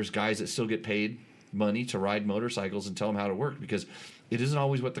reason why there's guys that still get paid money to ride motorcycles and tell them how to work, because it isn't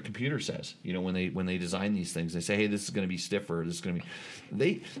always what the computer says. When they design these things, they say, hey, this is going to be stiffer, this is going to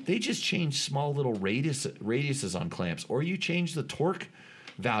be. They just change small little radiuses on clamps, or you change the torque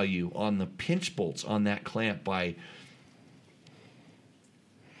value on the pinch bolts on that clamp by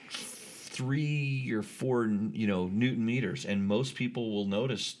 3 or 4 Newton meters, and most people will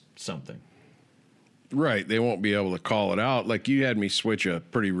notice something. Right, they won't be able to call it out. Like, you had me switch a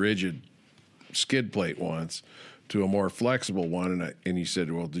pretty rigid skid plate once to a more flexible one, and you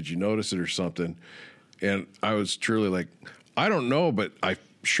said, well, did you notice it or something? And I was truly like, I don't know, but I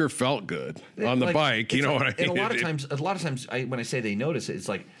sure felt good on the bike. You know what I mean? And a lot of times, when I say they notice it, it's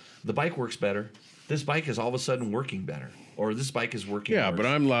like the bike works better. This bike is all of a sudden working better, or this bike is working. Yeah, worse. But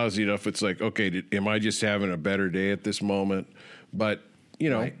I'm lousy enough. It's like, okay, am I just having a better day at this moment? But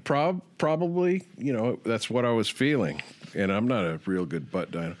right. Probably, that's what I was feeling, and I'm not a real good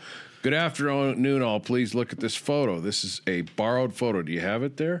butt dyno. Good afternoon, all. Please look at this photo. This is a borrowed photo. Do you have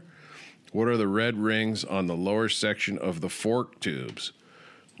it there? What are the red rings on the lower section of the fork tubes?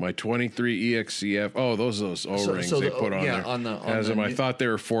 My 23 EXCF. Oh, those O-rings they put on there. I thought they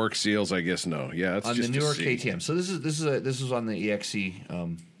were fork seals. I guess no. Yeah, it's on just the newer KTM. So this is on the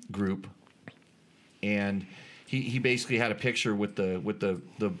EXC group, and he basically had a picture with the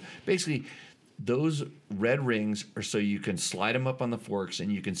basically. Those red rings are so you can slide them up on the forks,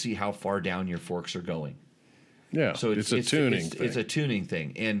 and you can see how far down your forks are going. Yeah, so it's a tuning thing. It's a tuning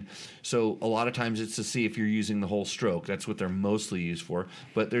thing. And so a lot of times it's to see if you're using the whole stroke. That's what they're mostly used for.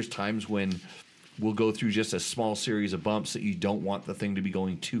 But there's times when we'll go through just a small series of bumps that you don't want the thing to be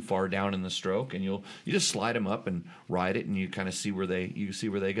going too far down in the stroke, and you just slide them up and ride it, and you kind of see where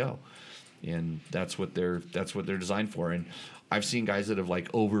they go. And that's what they're designed for. And I've seen guys that have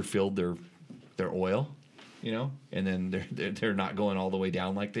like overfilled their oil, and then they're not going all the way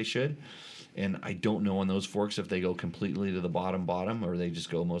down like they should. And I don't know on those forks if they go completely to the bottom or they just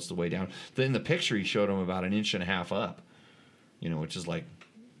go most of the way down. Then in the picture he showed them about 1.5 inches up, which is like,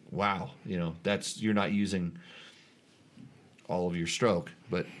 wow, that's, you're not using all of your stroke,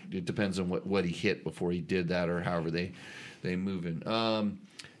 but it depends on what he hit before he did that, or however they move in.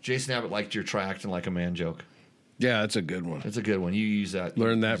 Jason Abbott liked your try acting like a man joke. Yeah, that's a good one. It's a good one. You use that.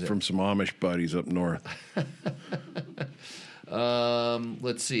 Learned that from some Amish buddies up north.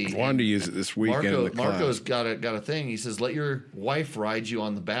 Let's see. I wanted to use it this weekend in the class. Marco's got a thing. He says, let your wife ride you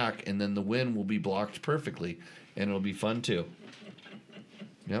on the back, and then the wind will be blocked perfectly, and it'll be fun too.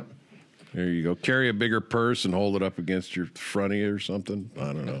 Yep. There you go. Carry a bigger purse and hold it up against your front of you or something.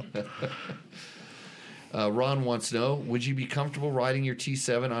 I don't know. Ron wants to know, would you be comfortable riding your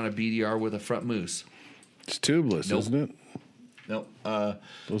T7 on a BDR with a front moose? It's tubeless, Nope. isn't it? No.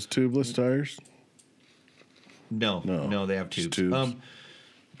 Those tubeless tires? No, they have Just tubes. tubes.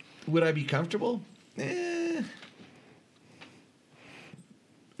 Would I be comfortable?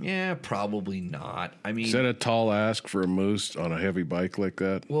 Yeah, probably not. I mean, Is that a tall ask for a moose on a heavy bike like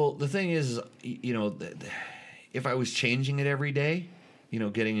that? well, the thing is, if I was changing it every day,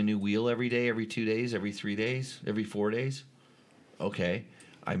 getting a new wheel every day, every 2 days, every 3 days, every 4 days, okay,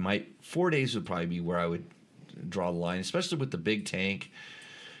 I might. 4 days would probably be where I would draw the line, especially with the big tank.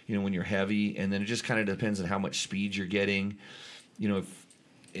 When you're heavy, and then it just kind of depends on how much speed you're getting.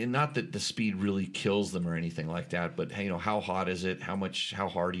 And not that the speed really kills them or anything like that, but how hot is it? How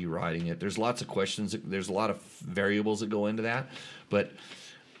hard are you riding it? There's lots of questions. There's a lot of variables that go into that, but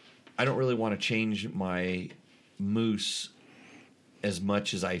I don't really want to change my moose as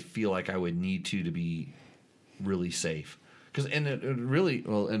much as I feel like I would need to be really safe. And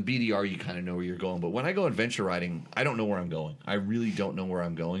BDR, you kind of know where you're going. But when I go adventure riding, I don't know where I'm going. I really don't know where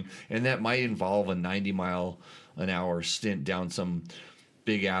I'm going. And that might involve a 90-mile-an-hour stint down some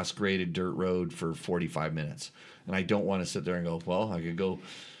big-ass graded dirt road for 45 minutes. And I don't want to sit there and go, well, I could go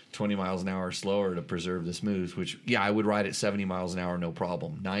 20 miles an hour slower to preserve this moose, which, yeah, I would ride at 70 miles an hour, no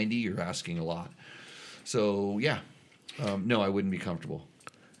problem. 90, you're asking a lot. So, yeah. No, I wouldn't be comfortable.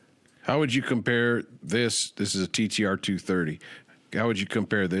 How would you compare this? This is a TTR 230. How would you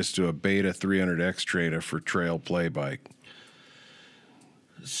compare this to a Beta 300X trainer for trail play bike?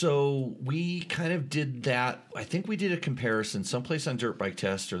 So we kind of did that. I think we did a comparison someplace on Dirt Bike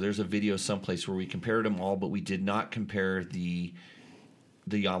Test, or there's a video someplace where we compared them all, but we did not compare the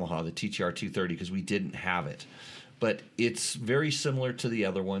Yamaha, the TTR 230, because we didn't have it. But it's very similar to the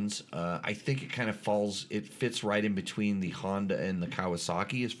other ones. I think it kind of fits right in between the Honda and the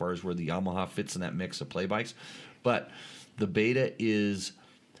Kawasaki as far as where the Yamaha fits in that mix of play bikes. But the Beta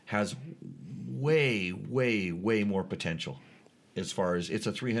has way, way, way more potential as far as it's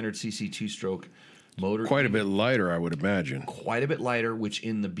a 300cc two-stroke motor. Quite a bit lighter, I would imagine. Quite a bit lighter, which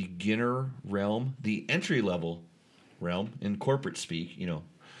in the beginner realm, the entry-level realm, in corporate speak,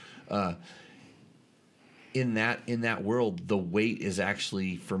 in that world, the weight is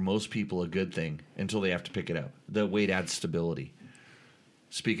actually, for most people, a good thing until they have to pick it up. The weight adds stability.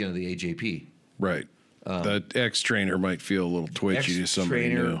 Speaking of the AJP. Right. The X trainer might feel a little twitchy to somebody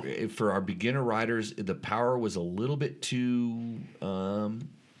new. For our beginner riders, the power was a little bit too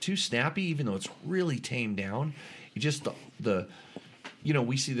snappy, even though it's really tamed down. You just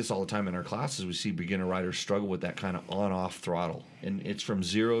we see this all the time in our classes. We see beginner riders struggle with that kind of on-off throttle, and it's from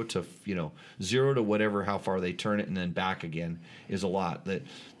zero to whatever, how far they turn it, and then back again is a lot. The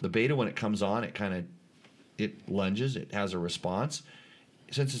Beta, when it comes on, it lunges, it has a response.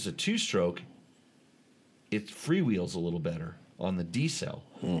 Since it's a two-stroke, it freewheels a little better on the D-cell,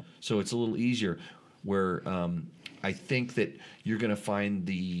 so it's a little easier. Where I think that you're going to find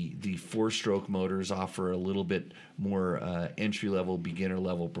the four-stroke motors offer a little bit more entry-level,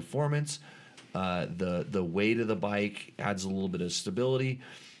 beginner-level performance. The weight of the bike adds a little bit of stability.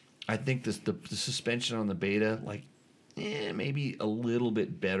 I think the suspension on the Beta, maybe a little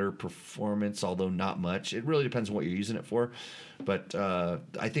bit better performance, although not much. It really depends on what you're using it for. But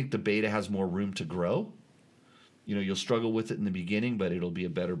I think the Beta has more room to grow. You'll struggle with it in the beginning, but it'll be a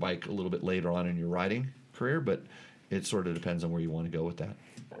better bike a little bit later on in your riding career. But it sort of depends on where you want to go with that.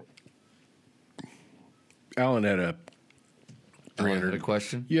 Alan had a 300. A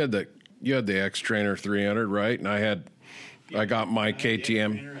question? You had the X Trainer 300, right? And I got my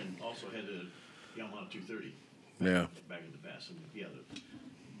KTM. And also had a Yamaha 230. Yeah. Back in the past. And the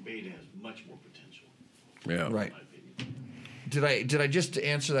Beta has much more potential. Yeah. Right. In my opinion. Did I just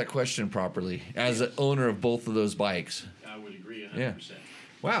answer that question properly as an owner of both of those bikes? I would agree 100%. Yeah.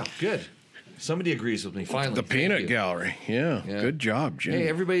 Wow, good. Somebody agrees with me finally. The Thank Peanut you. Gallery. Yeah. Good job, Jim. Hey,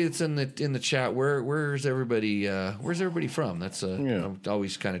 everybody that's in the chat, where's everybody? Where's everybody from? That's I'm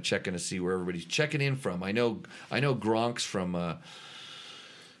always kind of checking to see where everybody's checking in from. I know Gronk's from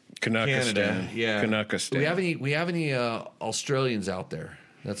Canada. Yeah, Canuckistan. We have any Australians out there?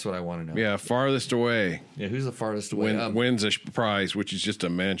 That's what I want to know. Yeah, farthest away. Yeah, who's the farthest away? Wins a prize, which is just a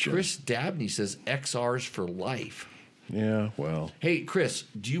mention. Chris Dabney says XRs for life. Yeah, well. Hey, Chris,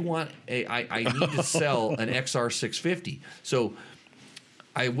 do you want I need to sell an XR 650. So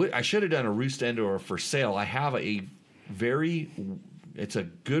I should have done a roost end or for sale. I have it's a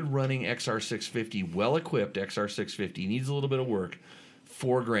good running XR 650, well equipped XR 650. Needs a little bit of work.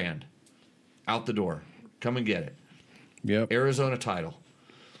 $4,000 out the door. Come and get it. Yep. Arizona title.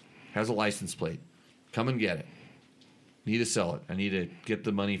 has a license plate. Come and get it. Need to sell it. I need to get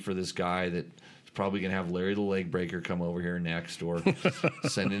the money for this guy that's probably going to have Larry the Leg Breaker come over here next, or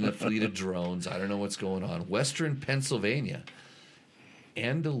send in a fleet of drones. I don't know what's going on. Western Pennsylvania.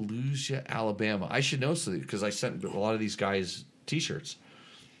 Andalusia, Alabama. I should know because I sent a lot of these guys T-shirts.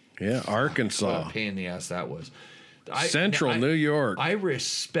 Yeah, Arkansas. What a pain in the ass that was. Central New York. I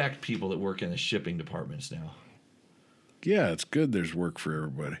respect people that work in the shipping departments now. Yeah, it's good there's work for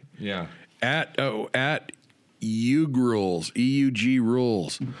everybody. Yeah. At EUG rules, EUG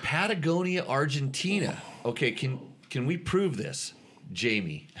rules. Patagonia, Argentina. Okay, can we prove this,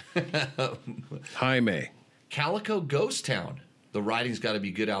 Jamie? Jaime. Calico Ghost Town. The riding's got to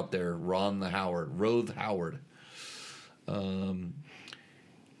be good out there. Roth Howard.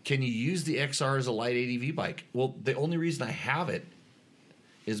 Can you use the XR as a light ADV bike? Well, the only reason I have it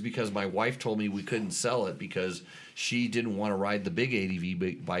is because my wife told me we couldn't sell it because she didn't want to ride the big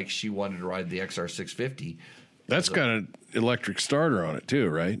ADV bike. She wanted to ride the XR 650. That's got an electric starter on it too,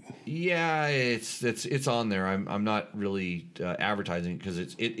 right? Yeah, it's on there. I'm not really advertising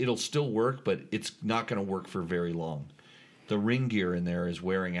because it'll still work, but it's not going to work for very long. The ring gear in there is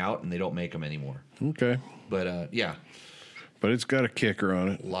wearing out, and they don't make them anymore. Okay, but yeah. But it's got a kicker on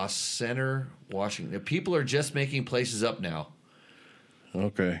it. La Center, Washington. People are just making places up now.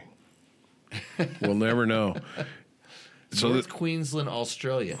 Okay. We'll never know. So North Queensland,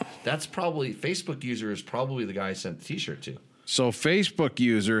 Australia. That's probably Facebook user is probably the guy I sent the T-shirt to. So Facebook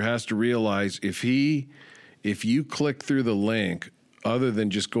user has to realize if you click through the link, other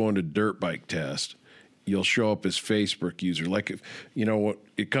than just going to dirt bike test, you'll show up as Facebook user. Like if you know what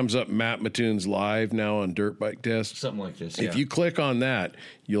it comes up, Matt Mattoon's live now on Dirt Bike Test. Something like this. If you click on that,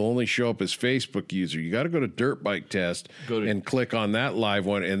 you'll only show up as Facebook user. You got to go to Dirt Bike Test and click on that live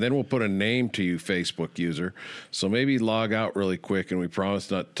one, and then we'll put a name to you, Facebook user. So maybe log out really quick, and we promise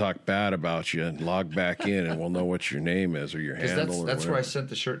not to talk bad about you, and log back in, and we'll know what your name is or your handle. That's where I sent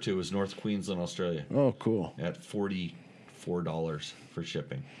the shirt to. Was North Queensland, Australia. Oh, cool. At $44 for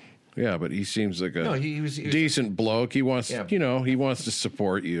shipping. Yeah, but he seems like a he was decent bloke. He wants, he wants to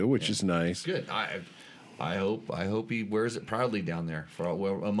support you, which is nice. Good. I hope he wears it proudly down there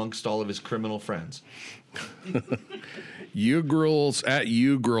amongst all of his criminal friends. Ugrils at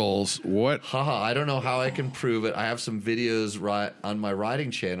Ugrils. What? Haha, I don't know how I can prove it. I have some videos on my riding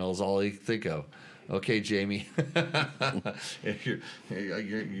channel is all I think of. Okay, Jamie. If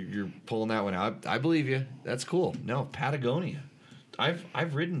you're pulling that one out, I believe you. That's cool. No, Patagonia.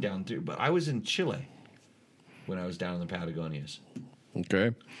 I've ridden down through, but I was in Chile when I was down in the Patagonias.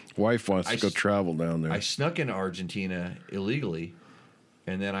 Okay. Wife wants to go travel down there. I snuck into Argentina illegally,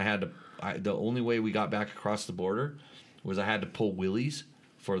 and then I had to. The only way we got back across the border was I had to pull wheelies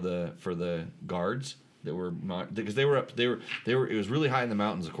for the guards that were because they were up. They were. It was really high in the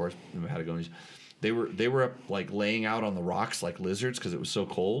mountains, of course, in the Patagonias. They were up like laying out on the rocks like lizards because it was so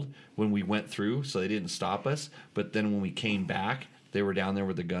cold when we went through, so they didn't stop us. But then when we came back, they were down there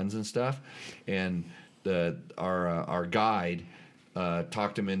with the guns and stuff, and our guide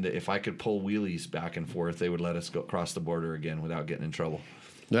talked him into if I could pull wheelies back and forth, they would let us go across the border again without getting in trouble.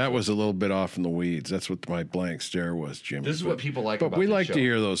 That was a little bit off in the weeds. That's what my blank stare was, Jimmy. This is what people like. But we like to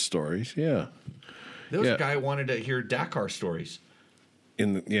hear those stories. Yeah, there was a guy who wanted to hear Dakar stories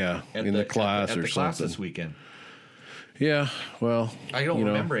in the class at or the something class this weekend. Yeah, well, I don't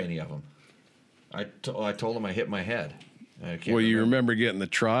remember any of them. I told him I hit my head. You remember getting the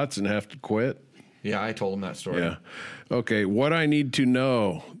trots and have to quit? Yeah, I told him that story. Yeah. Okay, what I need to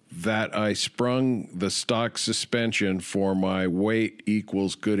know that I sprung the stock suspension for my weight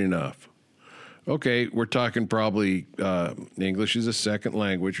equals good enough. Okay, we're talking probably English is a second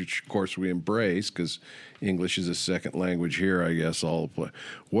language, which of course we embrace because English is a second language here, I guess. What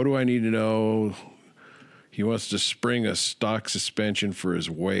do I need to know? He wants to spring a stock suspension for his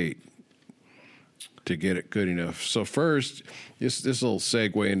weight to get it good enough. So first, this will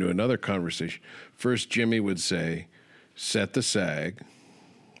segue into another conversation. First, Jimmy would say, set the sag,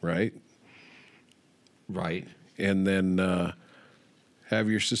 right? Right. And then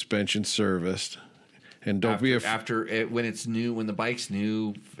have your suspension serviced. And don't be after when it's new, when the bike's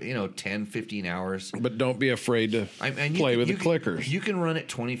new, 10, 15 hours. But don't be afraid to play with the clickers. You can run it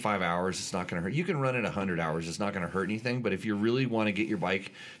 25 hours. It's not going to hurt. You can run it 100 hours. It's not going to hurt anything. But if you really want to get your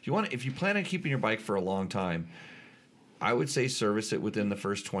bike, if you plan on keeping your bike for a long time, I would say service it within the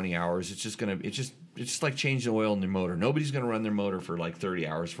first 20 hours. It's just like changing oil in your motor. Nobody's going to run their motor for like 30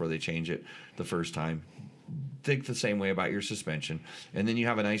 hours before they change it the first time. Think the same way about your suspension, and then you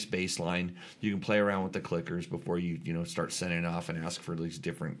have a nice baseline. You can play around with the clickers before you start sending it off and ask for these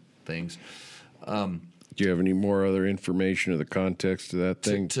different things. Do you have any more other information or the context of that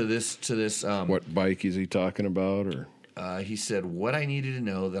thing? To this. What bike is he talking about? Or He said what I needed to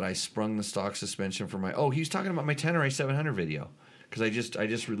know, that I sprung the stock suspension for my. Oh, he was talking about my Tenere 700 video, because I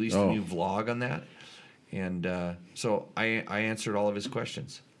just released a new vlog on that, and so I answered all of his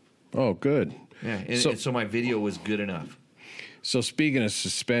questions. Oh, good. Yeah, and so my video was good enough. So speaking of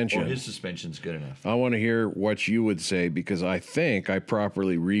suspension, Or his suspension's good enough. I want to hear what you would say, because I think I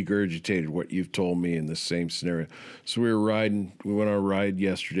properly regurgitated what you've told me in the same scenario. So we went on a ride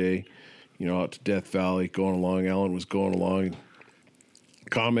yesterday, out to Death Valley, going along. Alan was going along,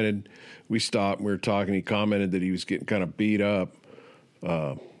 commented, we stopped, we were talking, he commented that he was getting kind of beat up,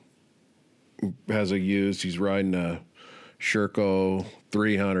 he's riding a Sherco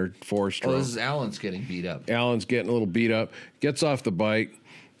 300 4-stroke. Oh, this is Alan's getting beat up. Alan's getting a little beat up, gets off the bike,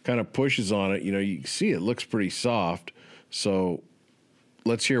 kind of pushes on it. You can see it looks pretty soft. So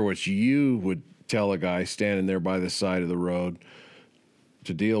let's hear what you would tell a guy standing there by the side of the road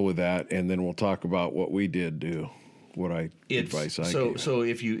to deal with that, and then we'll talk about what we did do, advice I gave. So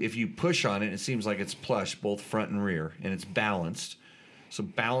if you push on it, it seems like it's plush, both front and rear, and it's balanced. So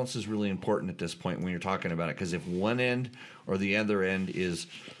balance is really important at this point when you're talking about it, because if one end or the other end is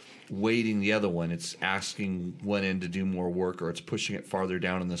weighting the other one, it's asking one end to do more work, or it's pushing it farther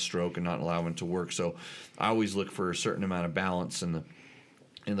down in the stroke and not allowing it to work. So I always look for a certain amount of balance in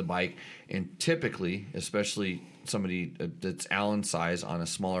the bike, and typically, especially somebody that's Alan's size on a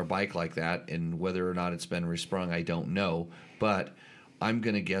smaller bike like that, and whether or not it's been resprung, I don't know, but I'm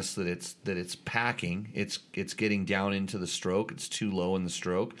going to guess that it's packing. It's getting down into the stroke. It's too low in the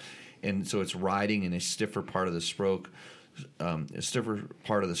stroke, and so it's riding in a stiffer part of the stroke.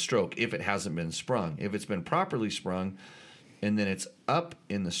 If it hasn't been sprung. If it's been properly sprung, and then it's up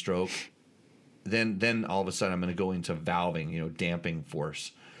in the stroke, then all of a sudden I'm going to go into valving, damping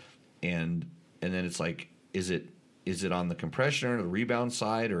force, and then it's like, is it on the compression or the rebound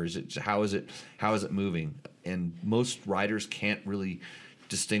side, or how is it moving? And most riders can't really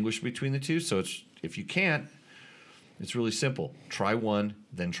distinguish between the two. So if you can't, it's really simple. Try one,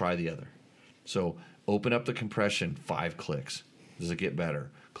 then try the other. So open up the compression 5 clicks. Does it get better?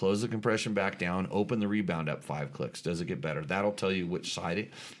 Close the compression back down. Open the rebound up 5 clicks. Does it get better? That'll tell you which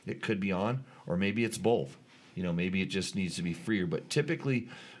side it could be on, or maybe it's both. Maybe it just needs to be freer. But typically,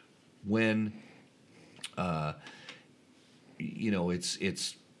 when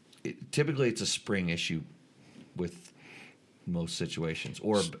typically it's a spring issue with most situations,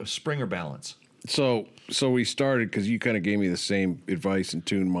 or spring or balance. So we started, because you kind of gave me the same advice and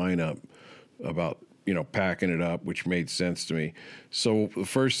tuned mine up about packing it up, which made sense to me. So the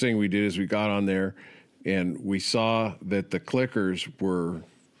first thing we did is we got on there and we saw that the clickers were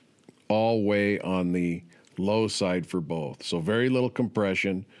all way on the low side for both. So very little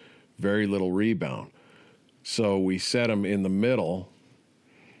compression, very little rebound. So we set them in the middle,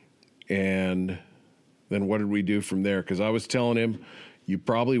 and then what did we do from there? Because I was telling him you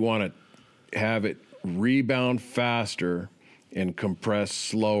probably want to have it rebound faster and compress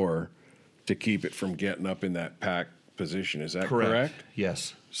slower to keep it from getting up in that pack position. Is that correct?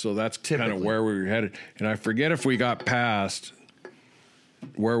 Yes. So that's kind of where we were headed. And I forget if we got past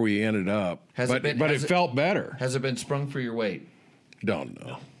where we ended up, but it felt better. Has it been sprung for your weight? Don't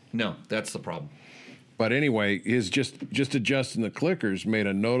know. No, that's the problem. But anyway, his just adjusting the clickers made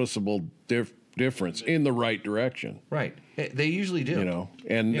a noticeable difference in the right direction. Right. They usually do.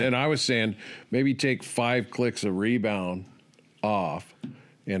 And I was saying maybe take 5 clicks of rebound off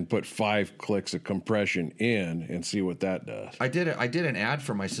and put 5 clicks of compression in and see what that does. I did an ad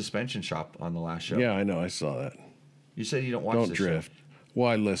for my suspension shop on the last show. Yeah, I know. I saw that. You said you don't watch this. Don't drift. Show. Well,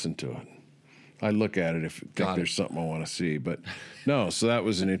 I listen to it. I look at it if I think there's something I want to see. But no, so that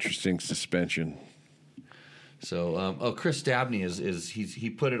was an interesting suspension. So, Chris Dabney he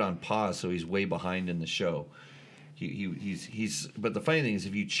put it on pause, so he's way behind in the show. He's but the funny thing is,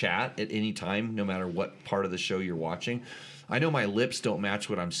 if you chat at any time, no matter what part of the show you're watching, I know my lips don't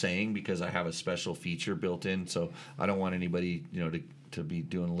match what I'm saying because I have a special feature built in, so I don't want anybody to be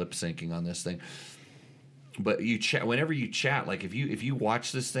doing lip syncing on this thing. But you chat whenever you chat, like if you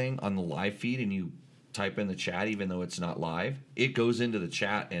watch this thing on the live feed and you type in the chat, even though it's not live, it goes into the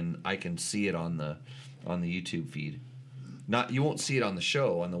chat and I can see it on the YouTube feed. You won't see it on the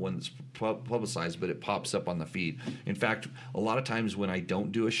show, on the one that's publicized, but it pops up on the feed. In fact, a lot of times when I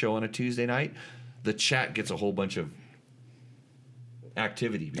don't do a show on a Tuesday night, the chat gets a whole bunch of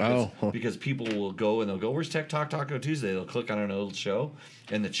activity because people will go and they'll go, "Where's Tech Talk Taco Tuesday?" They'll click on an old show,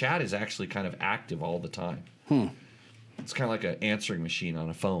 and the chat is actually kind of active all the time. It's kind of like an answering machine on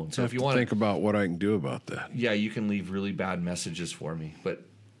a phone. So if you want to think about what I can do about that, yeah, you can leave really bad messages for me, but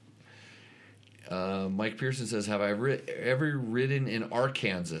Mike Pearson says, have I ever ridden in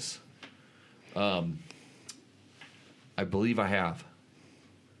Arkansas? I believe I have.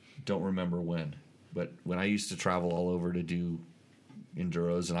 Don't remember when. But when I used to travel all over to do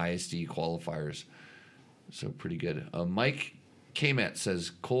enduros and ISD qualifiers. So pretty good. Mike Kamet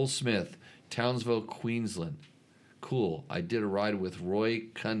says, Cole Smith, Townsville, Queensland. Cool. I did a ride with Roy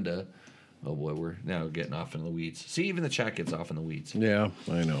Kunda. Oh boy, we're now getting off in the weeds. See, even the chat gets off in the weeds. Yeah,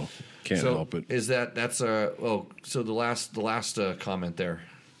 I know. Can't help it. Is that's so the last comment there.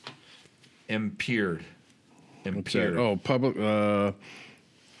 Impaired. Oh, public. The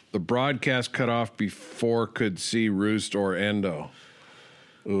broadcast cut off before could see Roost or Endo.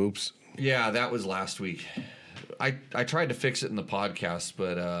 Oops. Yeah, that was last week. I tried to fix it in the podcast,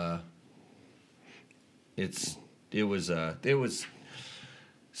 but it was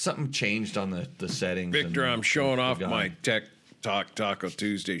something changed on the settings. Victor, I'm showing off my Tech Talk Taco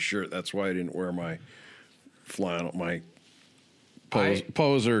Tuesday shirt. That's why I didn't wear my flannel, my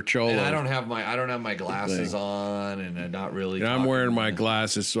poser Cholo. And I don't have my glasses on, and I'm not really. And I'm wearing my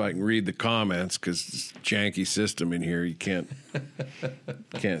glasses so I can read the comments because it's a janky system in here. You can't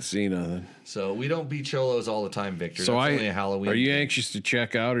see nothing. So we don't beat Cholos all the time, Victor. So That's only a Halloween. Are you anxious to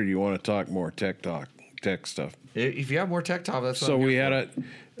check out, or do you want to talk more tech stuff? If you have more tech talk, that's what so. I'm We here had for.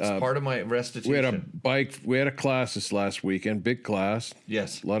 It's part of my restitution. We had a bike. We had a class this last weekend. Big class.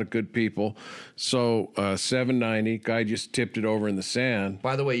 Yes. A lot of good people. So 790. Guy just tipped it over in the sand.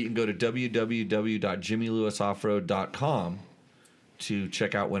 By the way, you can go to www.jimmylewisoffroad.com to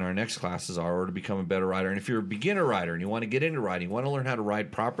check out when our next classes are or to become a better rider. And if you're a beginner rider and you want to get into riding, you want to learn how to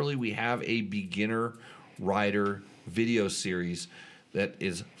ride properly, we have a beginner rider video series that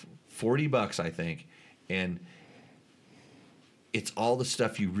is $40, I think. And it's all the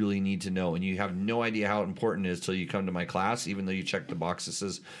stuff you really need to know, and you have no idea how important it is till you come to my class, even though you check the box that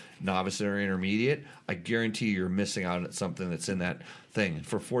says novice or intermediate. I guarantee you're missing out on something that's in that thing. And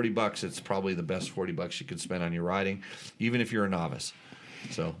for $40, it's probably the best $40 you could spend on your riding, even if you're a novice.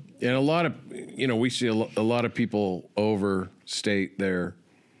 So, and a lot of, we see a lot of people overstate their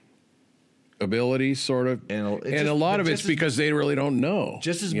abilities, sort of, and a lot of it's because they really don't know.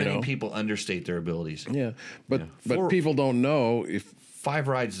 Just as many people understate their abilities. Yeah, but people don't know if 5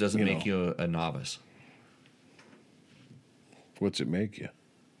 rides doesn't make you a novice. What's it make you?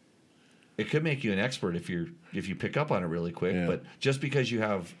 It could make you an expert if you pick up on it really quick. Yeah. But just because you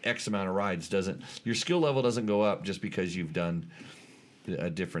have X amount of rides your skill level doesn't go up just because you've done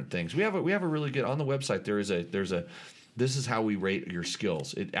different things. We have a really good on the website. There's a this is how we rate your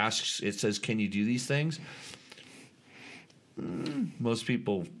skills. It says, can you do these things? Most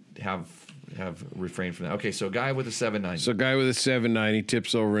people have refrained from that. Okay, so a guy with a 790. So a guy with a 790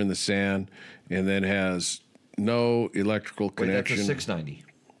 tips over in the sand and then has no electrical connection. That's a 690.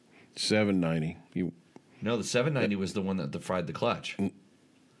 790. No, the 790 was the one that fried the clutch.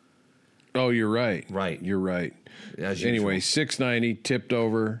 Oh, you're right. Right. You're right. Anyway, 690 tipped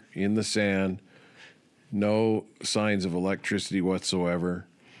over in the sand. No signs of electricity whatsoever.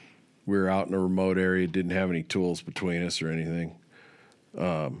 We were out in a remote area, didn't have any tools between us or anything.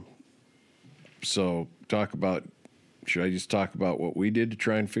 So should I just talk about what we did to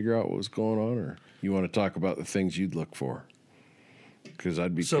try and figure out what was going on, or you want to talk about the things you'd look for? Because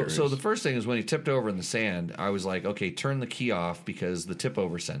I'd be curious. So the first thing is when he tipped over in the sand, I was like, okay, turn the key off because the tip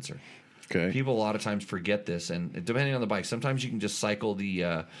over sensor. Okay. People a lot of times forget this, and depending on the bike, sometimes you can just cycle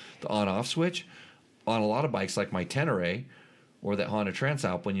the on-off switch. On a lot of bikes like my Tenere or that Honda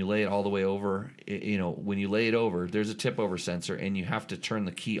Transalp, when you lay it all the way over, when you lay it over, there's a tip over sensor, and you have to turn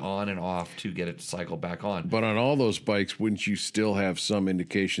the key on and off to get it to cycle back on. But on all those bikes, wouldn't you still have some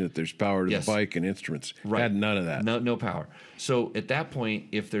indication that there's power to the bike and instruments? Right. Had none of that. No power. So at that point,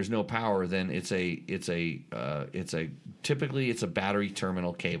 if there's no power, then typically it's a battery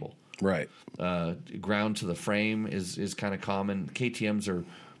terminal cable. Right. Ground to the frame is kind of common. KTM's are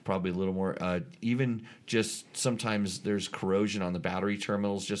probably a little more. Even just sometimes there's corrosion on the battery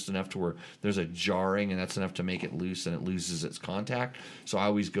terminals, just enough to where there's a jarring, and that's enough to make it loose and it loses its contact. So I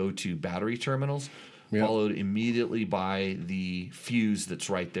always go to battery terminals, followed immediately by the fuse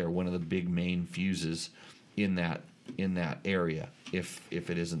that's right there, one of the big main fuses in that area, if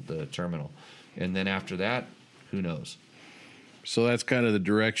it isn't the terminal. And then after that, who knows? So that's kind of the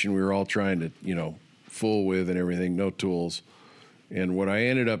direction we were all trying to, fool with and everything, no tools. And what I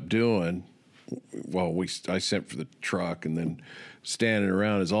ended up doing, I sent for the truck, and then standing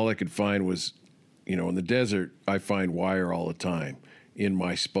around is all I could find was, in the desert, I find wire all the time. in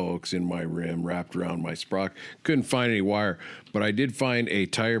my spokes, in my rim, wrapped around my sprocket. Couldn't find any wire, but I did find a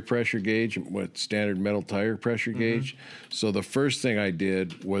tire pressure gauge, with standard metal tire pressure gauge. So the first thing I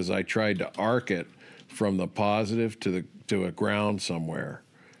did was I tried to arc it from the positive to a ground somewhere,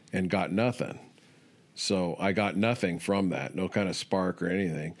 and got nothing. So I got nothing from that, no kind of spark or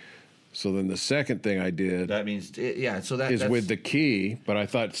anything. So then the second thing I did That means, so is with the key, but I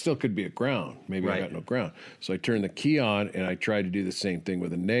thought it still could be a ground. Maybe I Right. got no ground. So I turned the key on, and I tried to do the same thing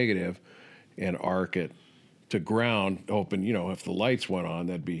with a negative and arc it to ground, hoping, if the lights went on,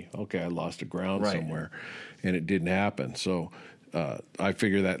 that'd be, okay, I lost a ground Right. somewhere. And it didn't happen. So I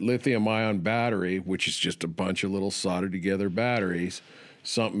figure that lithium-ion battery, which is just a bunch of little soldered-together batteries,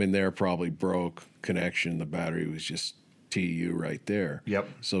 something in there probably broke connection. The battery was just TU right there. Yep.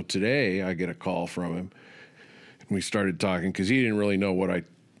 So today I get a call from him, and we started talking because he didn't really know what I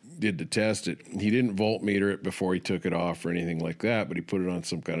did to test it. He didn't voltmeter it before he took it off or anything like that, but he put it on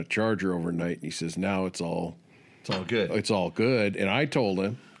some kind of charger overnight, and he says now it's all good. It's all good. And I told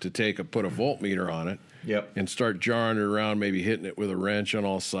him to put a voltmeter on it. Yep. And start jarring it around, maybe hitting it with a wrench on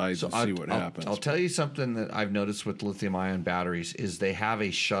all sides and see what happens. I'll tell you something that I've noticed with lithium-ion batteries is they have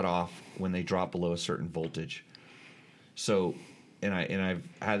a shut-off when they drop below a certain voltage. So, and I've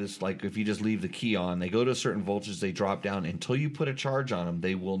had this, like, if you just leave the key on, they go to a certain voltage, they drop down. Until you put a charge on them,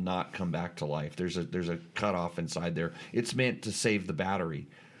 they will not come back to life. There's a cutoff inside there. It's meant to save the battery.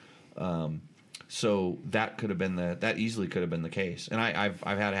 So that easily could have been the case. And I've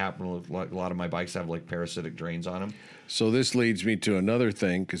had it happen with a lot of my bikes have like parasitic drains on them. So this leads me to another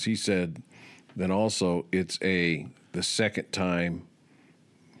thing, because he said then also it's the second time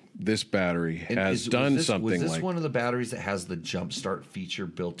this battery has done something like... Was this one of the batteries that has the jump start feature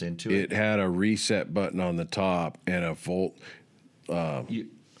built into it? It had a reset button on the top and a volt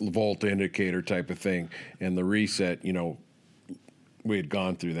indicator type of thing. And the reset, we had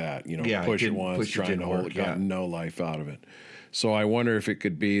gone through that, push it once, trying to hold it, got no life out of it. So I wonder if it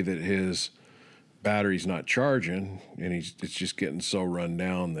could be that his battery's not charging, and it's just getting so run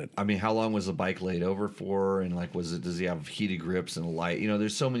down that... I mean, how long was the bike laid over for? And like, does he have heated grips and a light?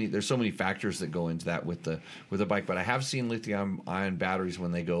 There's so many factors that go into that with the bike. But I have seen lithium-ion batteries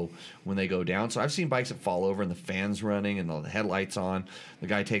when they go down. So I've seen bikes that fall over and the fan's running and the headlights on. The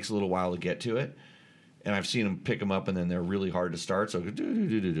guy takes a little while to get to it. And I've seen them pick them up, and then they're really hard to start. So,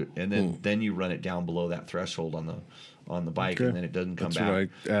 and then you run it down below that threshold on the bike, and then it doesn't come back.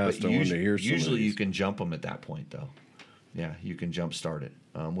 That's what I asked. I wanted to hear some of usually these. you can jump them at that point, though. Yeah, you can jump start it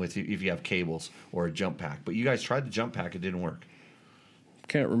if you have cables or a jump pack. But you guys tried the jump pack; it didn't work.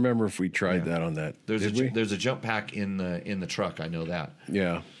 Can't remember if we tried that on that. There's a jump pack in the truck. I know that.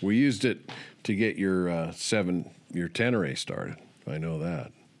 Yeah, we used it to get your 10-array started. I know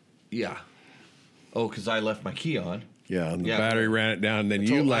that. Yeah. Oh, because I left my key on. Yeah, and the battery ran it down, and then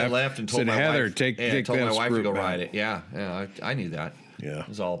you left. I left and told said, my Heather, wife. take told that my wife to go back. ride it. Yeah, I knew that. Yeah, it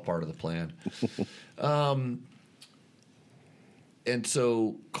was all part of the plan. And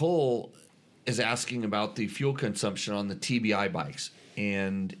so Cole is asking about the fuel consumption on the TBI bikes,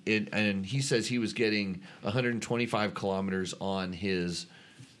 and he says he was getting 125 kilometers on his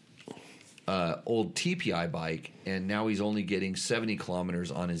old TPI bike, and now he's only getting 70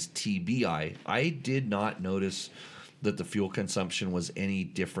 kilometers on his TBI. I did not notice that the fuel consumption was any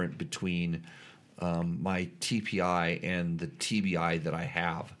different between my TPI and the TBI that I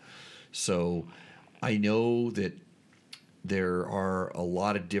have. So I know that there are a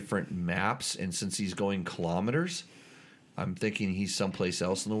lot of different maps, and since he's going kilometers, I'm thinking he's someplace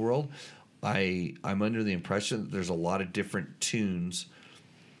else in the world. I'm under the impression that there's a lot of different tunes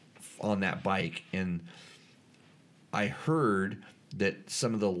on that bike, and I heard that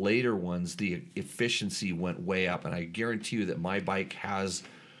some of the later ones, the efficiency went way up, and I guarantee you that my bike has...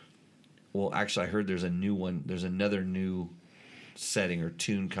 Well, actually, I heard there's a new one. There's another new setting or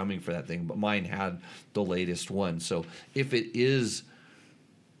tune coming for that thing, but mine had the latest one. So if it is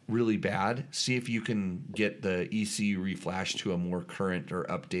really bad, see if you can get the ECU reflash to a more current or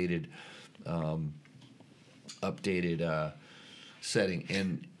updated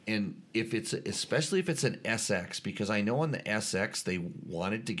setting. And if it's, especially if it's an SX, because I know on the SX they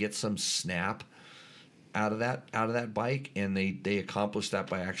wanted to get some snap out of that bike, and they accomplished that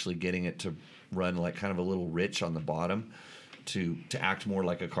by actually getting it to run like kind of a little rich on the bottom to act more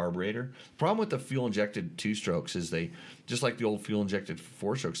like a carburetor. The problem with the fuel injected 2-strokes is they, just like the old fuel injected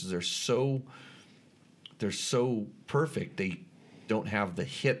 4-strokes, is they're so perfect they don't have the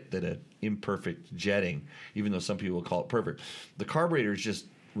hit that an imperfect jetting, even though some people will call it perfect. The carburetor is just,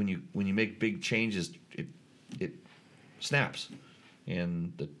 when you make big changes, it snaps,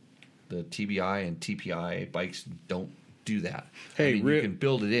 and the TBI and TPI bikes don't do that. Hey, you can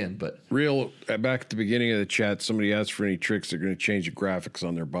build it in, but back at the beginning of the chat, somebody asked for any tricks. They're going to change the graphics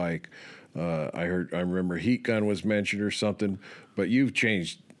on their bike. I remember heat gun was mentioned or something, but you've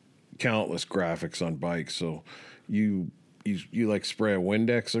changed countless graphics on bikes. So you like spray a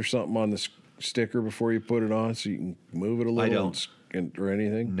Windex or something on the sticker before you put it on so you can move it a little. I don't. Or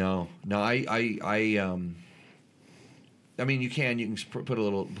anything. No. I mean, you can put a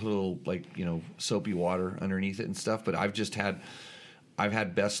little like, soapy water underneath it and stuff. But I've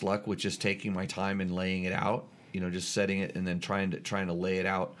had best luck with just taking my time and laying it out. Just setting it and then trying to lay it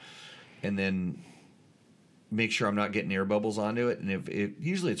out, and then make sure I'm not getting air bubbles onto it. And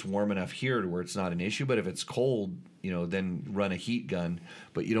usually it's warm enough here to where it's not an issue. But if it's cold, then run a heat gun.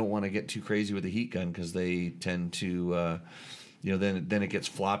 But you don't want to get too crazy with the heat gun because they tend to. Then it gets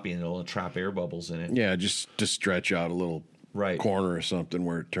floppy and it'll trap air bubbles in it. Yeah, just to stretch out a little right corner or something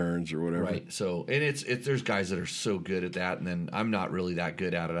where it turns or whatever. Right. So, and there's guys that are so good at that, and then I'm not really that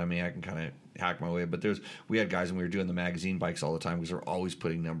good at it. I mean, I can kind of hack my way, but we had guys and we were doing the magazine bikes all the time because they're always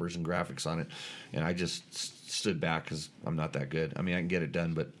putting numbers and graphics on it, and I just stood back because I'm not that good. I mean, I can get it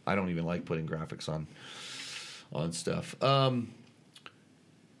done, but I don't even like putting graphics on stuff.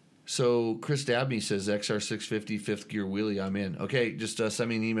 So Chris Dabney says XR650 fifth gear wheelie, I'm in. Okay, just send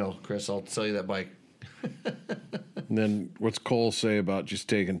me an email, Chris. I'll sell you that bike. And then what's Cole say about just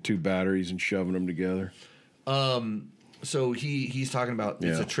taking two batteries and shoving them together? So he's talking about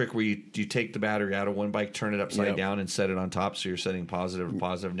it's a trick where you take the battery out of one bike, turn it upside down, and set it on top. So you're setting positive,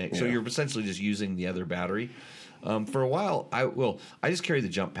 negative. So you're essentially just using the other battery. For a while, I just carry the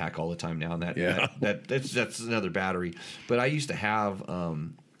jump pack all the time now, and that's another battery. But I used to have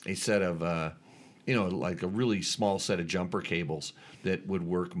a set of like a really small set of jumper cables that would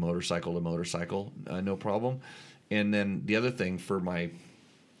work motorcycle to motorcycle, no problem. And then the other thing for my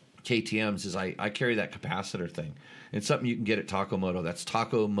KTMs is I carry that capacitor thing. It's something you can get at Taco Moto. That's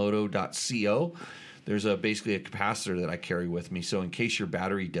tacomoto.co. There's basically a capacitor that I carry with me. So in case your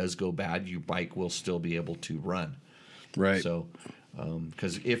battery does go bad, your bike will still be able to run. Right. So,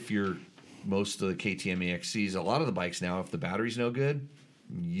 because most of the KTM EXCs, a lot of the bikes now, if the battery's no good,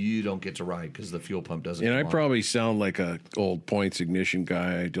 you don't get to ride because the fuel pump doesn't. And I come on. probably sound like a old points ignition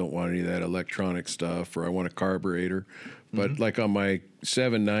guy. I don't want any of that electronic stuff, or I want a carburetor. But like on my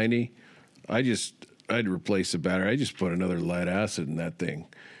 790, I'd replace the battery. I just put another lead acid in that thing.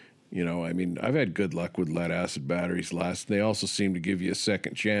 I mean, I've had good luck with lead acid batteries last. They also seem to give you a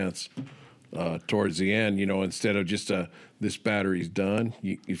second chance towards the end. Instead of just this battery's done.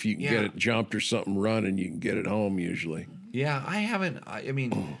 If you can get it jumped or something running, you can get it home usually. Yeah, I haven't. I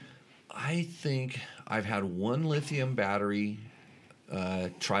mean, I think I've had one lithium battery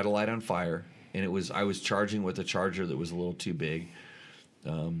try to light on fire, and I was charging with a charger that was a little too big.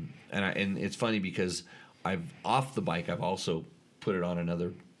 And it's funny because off the bike I've also put it on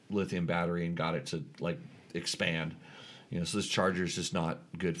another lithium battery and got it to like expand. So this charger is just not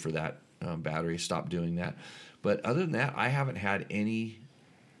good for that battery. Stop doing that. But other than that, I haven't had any.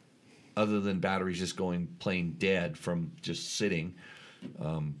 Other than batteries just going plain dead from just sitting,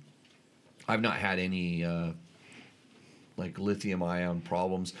 I've not had any like lithium ion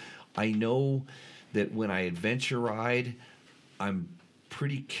problems. I know that when I adventure ride, I'm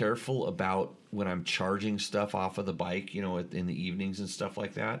pretty careful about when I'm charging stuff off of the bike, in the evenings and stuff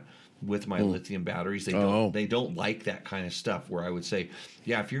like that. With my lithium batteries, they don't like that kind of stuff. Where I would say,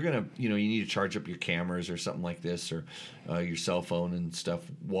 if you're gonna, you need to charge up your cameras or something like this, or your cell phone and stuff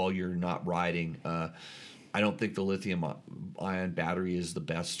while you're not riding. I don't think the lithium ion battery is the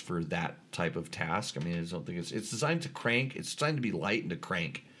best for that type of task. I mean, I don't think it's designed to crank. It's designed to be light and to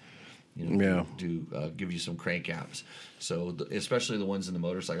crank. To give you some crank apps. So especially the ones in the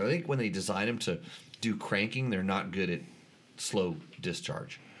motorcycle. I think when they design them to do cranking, they're not good at slow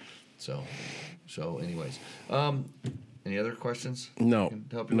discharge. So anyways, any other questions? No,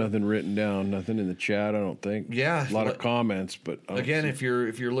 nothing written down, nothing in the chat. I don't think. Yeah, a lot of comments, but again, if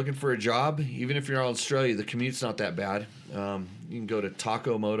you're looking for a job, even if you're in Australia, the commute's not that bad. You can go to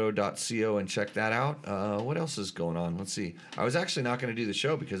tacomoto.co and check that out. What else is going on? Let's see. I was actually not going to do the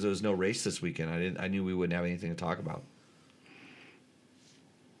show because there was no race this weekend. I knew we wouldn't have anything to talk about.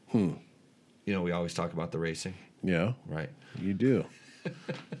 We always talk about the racing. Yeah, right. You do.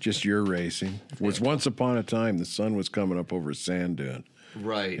 Just your racing. It was once upon a time the sun was coming up over a sand dune.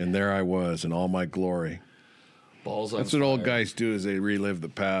 Right. And there I was in all my glory. Balls on That's fire. what old guys do is they relive the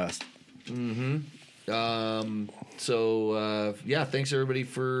past. Mm-hmm. Thanks everybody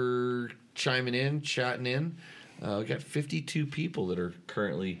for chiming in, chatting in. We got 52 people that are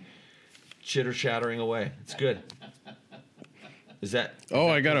currently chitter-chattering away. It's good. Is that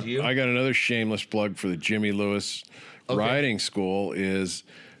I got another shameless plug for the Jimmy Lewis riding school is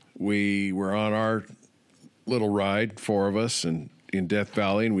we were on our little ride, 4 of us, and in Death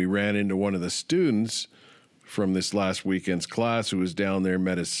Valley, and we ran into one of the students from this last weekend's class who was down there,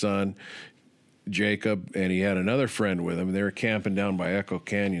 met his son, Jacob, and he had another friend with him. They were camping down by Echo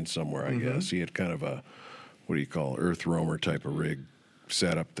Canyon somewhere, I guess. He had kind of a, what do you call it, Earth Roamer type of rig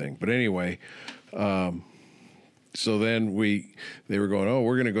setup thing. But anyway, so then they were going, oh,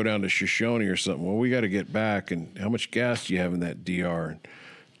 we're going to go down to Shoshone or something. Well, we got to get back, and how much gas do you have in that DRZ?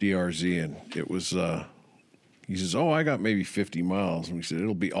 And it was, he says, oh, I got maybe 50 miles. And we said,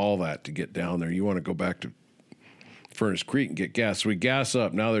 it'll be all that to get down there. You want to go back to Furnace Creek and get gas. So we gas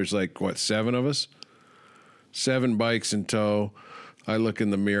up. Now there's 7 of us? 7 bikes in tow. I look in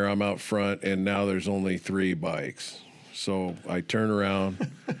the mirror, I'm out front, and now there's only 3 bikes. So I turn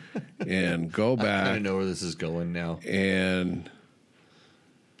around and go back. I kind of know where this is going now. And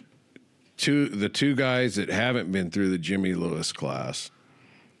the 2 guys that haven't been through the Jimmy Lewis class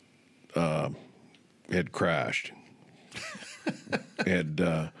had crashed.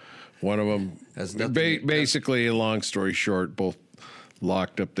 One of them, basically, a long story short, both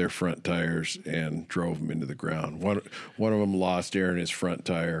locked up their front tires and drove them into the ground. One of them lost air in his front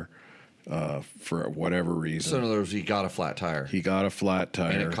tire for whatever reason. So in other words, he got a flat tire. He got a flat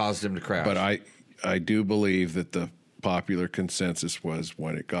tire. And it caused him to crash. But I do believe that the popular consensus was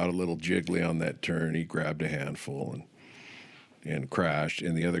when it got a little jiggly on that turn, he grabbed a handful and crashed.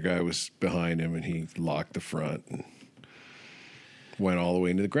 And the other guy was behind him, and he locked the front and went all the way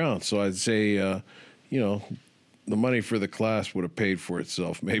into the ground. So I'd say, the money for the class would have paid for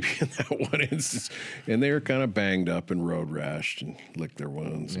itself maybe in that one instance. And they were kind of banged up and road rashed and licked their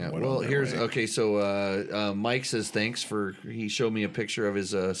wounds. Yeah, and well, okay. So Mike says thanks he showed me a picture of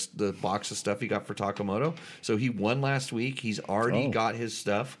his the box of stuff he got for Takamoto. So he won last week. He's already got his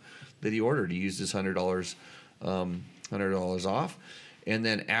stuff that he ordered. He used his $100 off. And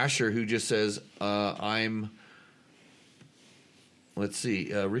then Asher, who just says, let's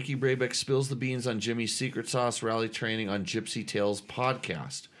see. Ricky Brabeck spills the beans on Jimmy's secret sauce rally training on Gypsy Tales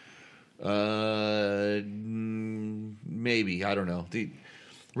podcast. Maybe. I don't know.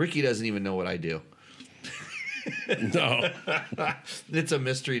 Ricky doesn't even know what I do. No. It's a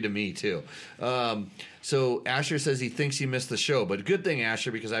mystery to me, too. So Asher says he thinks he missed the show. But good thing,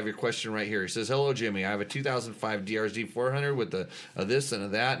 Asher, because I have your question right here. He says, hello, Jimmy. I have a 2005 DRZ 400 with the this and a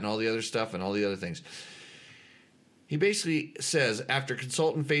that and all the other stuff and all the other things. He basically says, after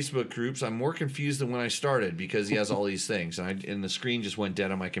consulting Facebook groups, I'm more confused than when I started because he has all these things. And the screen just went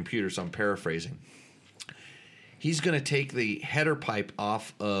dead on my computer, so I'm paraphrasing. He's going to take the header pipe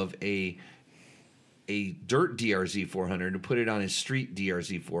off of a dirt DRZ 400 and put it on his street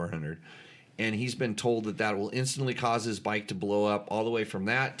DRZ 400. And he's been told that will instantly cause his bike to blow up all the way from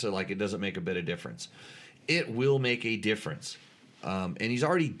that to it doesn't make a bit of difference. It will make a difference. And he's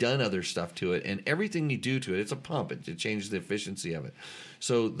already done other stuff to it, and everything you do to it, it's a pump. It changes the efficiency of it.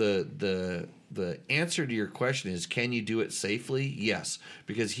 So the answer to your question is, can you do it safely? Yes,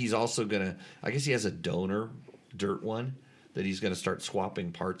 because he's also gonna. I guess he has a donor dirt one that he's going to start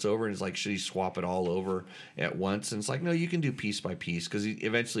swapping parts over, and it's like, should he swap it all over at once? And it's like, no, you can do piece by piece, because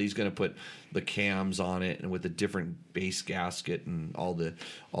eventually he's going to put the cams on it and with a different base gasket and all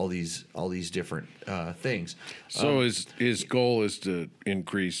these different things. So his goal is to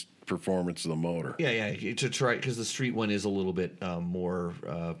increase performance of the motor. Yeah, to try, because the street one is a little bit more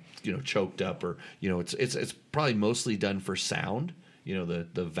choked up, or it's probably mostly done for sound. The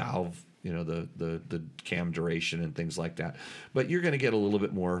valve. The cam duration and things like that. But you're going to get a little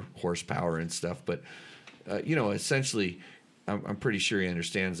bit more horsepower and stuff. But, essentially, I'm pretty sure he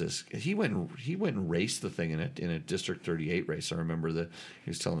understands this. He went and raced the thing in a District 38 race. I remember he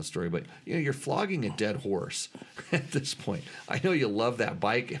was telling the story. But, you're flogging a dead horse at this point. I know you love that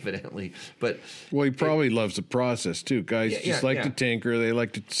bike, evidently. But well, he probably loves the process, too. Guys to tinker. They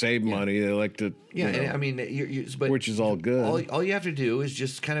like to save money. They like to... Yeah, and I mean, but which is all good. All you have to do is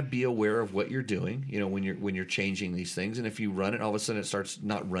just kind of be aware of what you're doing. When you're changing these things, and if you run it, all of a sudden it starts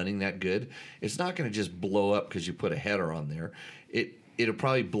not running that good. It's not going to just blow up because you put a header on there. It'll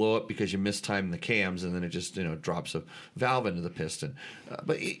probably blow up because you mistimed the cams, and then it just drops a valve into the piston.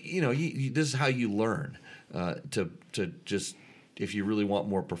 But this is how you learn to just, if you really want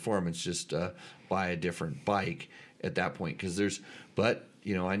more performance, just buy a different bike at that point. But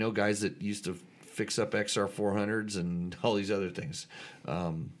I know guys that used to fix up XR 400s and all these other things,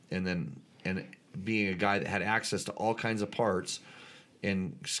 and being a guy that had access to all kinds of parts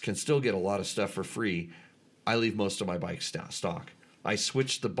and can still get a lot of stuff for free, I leave most of my bikes stock. I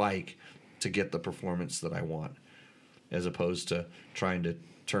switch the bike to get the performance that I want, as opposed to trying to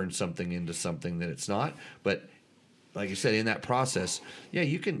turn something into something that it's not. But like I said, in that process, yeah,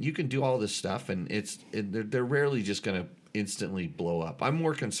 you can do all this stuff, and they're rarely just going to instantly blow up. I'm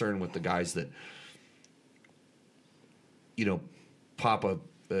more concerned with the guys that, pop an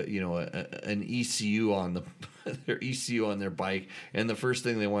ECU on their ECU on their bike, and the first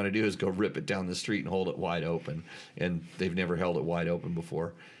thing they want to do is go rip it down the street and hold it wide open, and they've never held it wide open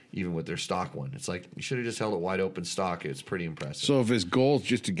before, even with their stock one. It's like, you should have just held it wide open stock. It's pretty impressive. So if his goal is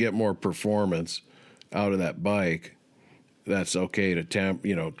just to get more performance out of that bike, that's okay to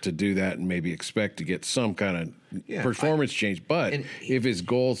to do that and maybe expect to get some kind of performance change. But if his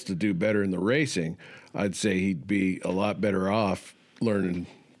goal is to do better in the racing, I'd say he'd be a lot better off learning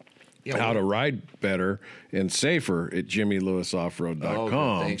how to ride better and safer at jimmylewisoffroad.com.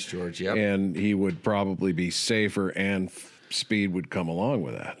 Oh, thanks, George. Yep. And he would probably be safer, and speed would come along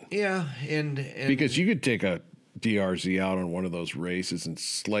with that. Yeah, and because you could take a DRZ out on one of those races and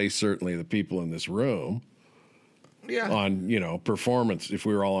slay certainly the people in this room. Yeah. On, performance. If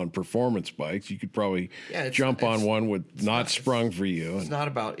we were all on performance bikes, you could probably jump on one with not sprung for you. It's not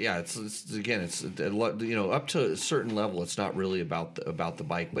about, it's up to a certain level, it's not really about the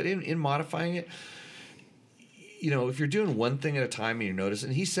bike. But in modifying it, if you're doing one thing at a time and you're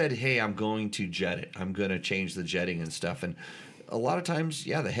noticing, he said, hey, I'm going to jet it. I'm going to change the jetting and stuff. And a lot of times,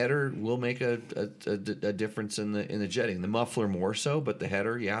 the header will make a difference in the jetting. The muffler more so, but the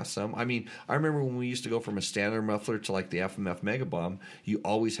header, some. I mean, I remember when we used to go from a standard muffler to like the FMF Mega Bomb, you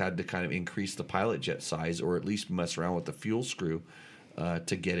always had to kind of increase the pilot jet size, or at least mess around with the fuel screw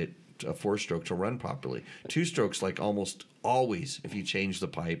to get it a 4-stroke to run properly. 2-strokes, like almost always, if you change the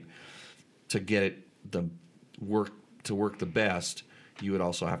pipe to get it work the best, you would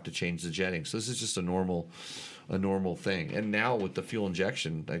also have to change the jetting. So this is just a normal thing. And now with the fuel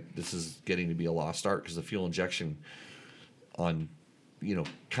injection, this is getting to be a lost art, because the fuel injection on,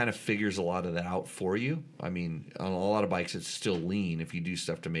 kind of figures a lot of that out for you. I mean, on a lot of bikes, it's still lean. If you do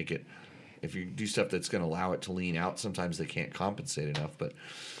stuff that's going to allow it to lean out, sometimes they can't compensate enough, but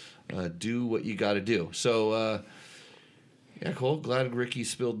do what you got to do. So, cool. Glad Ricky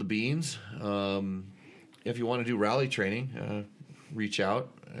spilled the beans. If you want to do rally training, reach out.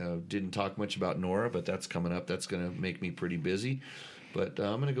 Didn't talk much about Nora, but that's coming up. That's going to make me pretty busy. But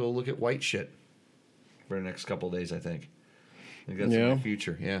I'm going to go look at white shit for the next couple of days, I think. I think that's my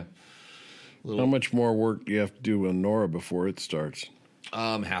future. Yeah. How much more work do you have to do with Nora before it starts?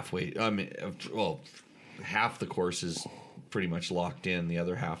 Halfway. Half the course is pretty much locked in. The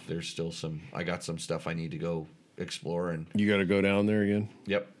other half, there's still I got some stuff I need to go explore. And you got to go down there again?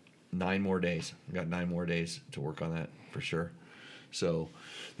 Yep. 9 more days. I got 9 more days to work on that for sure. So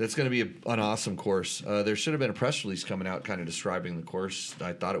that's going to be an awesome course. There should have been a press release coming out kind of describing the course.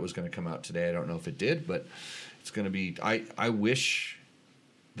 I thought it was going to come out today. I don't know if it did, but it's going to be – I wish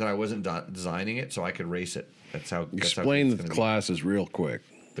that I wasn't designing it so I could race it. Explain the classes real quick.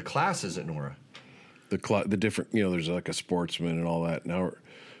 The classes at Nora. The different – there's like a sportsman and all that. Now,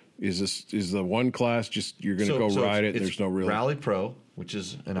 is the one class just you're going to go ride it? There's no real – Rally Pro, which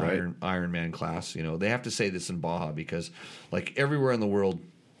is an Ironman class. They have to say this in Baja because, like everywhere in the world,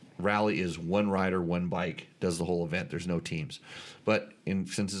 rally is one rider, one bike does the whole event. There's no teams. But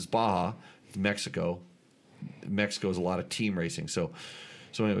since it's Baja, Mexico is a lot of team racing. So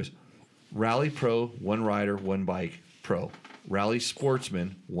anyways, Rally Pro, one rider, one bike, pro. Rally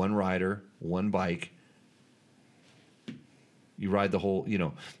Sportsman, one rider, one bike. You ride the whole,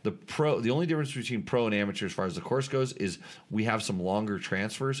 the pro. The only difference between pro and amateur as far as the course goes is we have some longer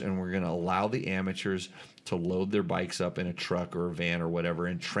transfers, and we're going to allow the amateurs to load their bikes up in a truck or a van or whatever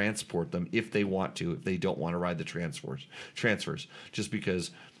and transport them if they want to, if they don't want to ride the transfers, just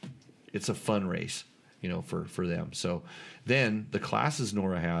because it's a fun race, for them. So then the classes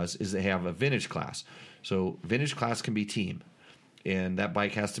Nora has is they have a vintage class. So vintage class can be team, and that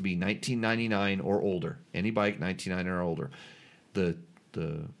bike has to be 1999 or older. Any bike 1999 or older. And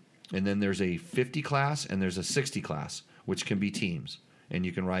then there's a 50 class and there's a 60 class, which can be teams, and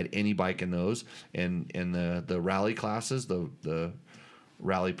you can ride any bike in those. And the rally classes, the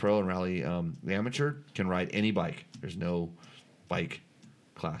Rally Pro and Rally Amateur can ride any bike. There's no bike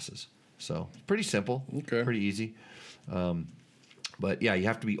classes, so it's pretty simple, pretty easy. But yeah, you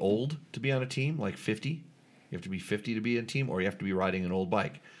have to be old to be on a team, like 50. You have to be 50 to be in a team, or you have to be riding an old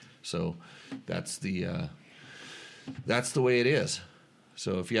bike. So that's the way it is.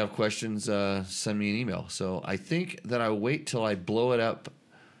 So if you have questions, send me an email. So I think that I'll wait till I blow it up,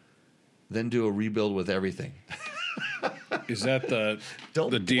 then do a rebuild with everything. Is that the Don't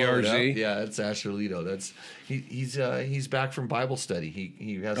the blow it DRZ? up. Yeah, it's Asher Lito. That's he's back from Bible study.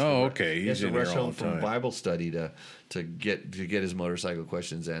 He has okay. He has He's to in rush here all home the from time. Bible study to get his motorcycle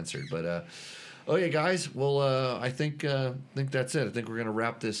questions answered. But Okay, guys. Well, I think that's it. I think we're gonna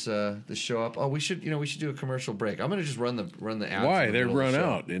wrap this show up. Oh, we should do a commercial break. I'm gonna just run the ad. Why? They run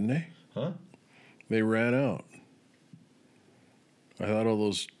out, didn't they? Huh? They ran out. I thought all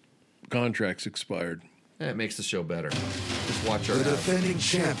those contracts expired. It makes the show better. Just watch our The ad. defending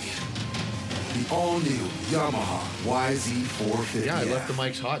champion, the all-new Yamaha YZ450. Yeah, I left the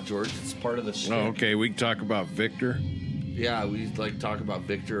mics hot, George. It's part of the show. Oh, okay. We can talk about Victor. Yeah, we like talk about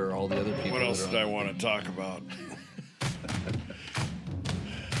Victor or all the other people. What else that did are I on. want to talk about?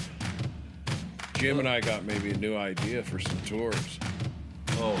 Jim and I got maybe a new idea for some tours.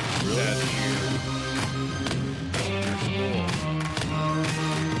 Oh, really?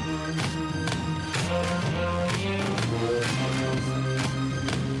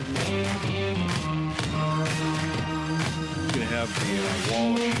 Gonna have the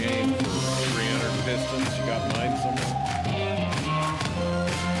wall of shame for 300 pistons. You got mine somewhere?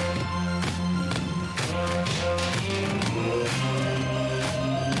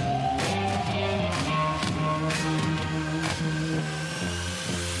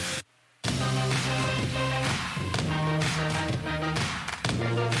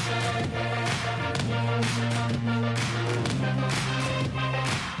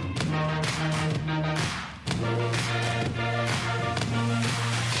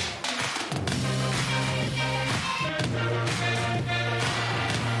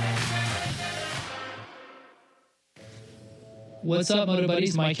 What's up, Moto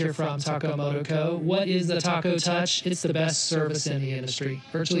Buddies? Mike here from Taco Moto Co. What is the Taco Touch? It's the best service in the industry.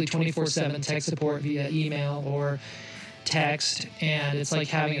 Virtually 24/7 tech support via email or text, and it's like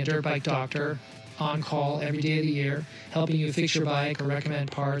having a dirt bike doctor on call every day of the year, helping you fix your bike or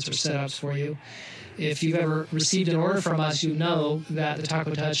recommend parts or setups for you. If you've ever received an order from us, you know that the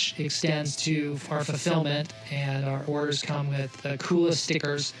Taco Touch extends to our fulfillment, and our orders come with the coolest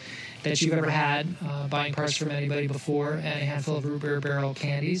stickers that you've ever had, buying parts from anybody before, and a handful of root beer barrel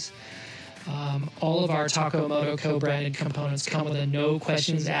candies. All of our Taco Moto co-branded components come with a no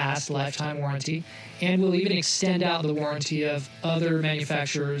questions asked lifetime warranty, and we'll even extend out the warranty of other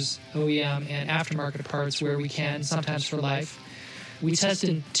manufacturers, OEM, and aftermarket parts where we can, sometimes for life. We test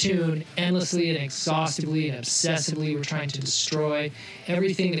and tune endlessly and exhaustively and obsessively. We're trying to destroy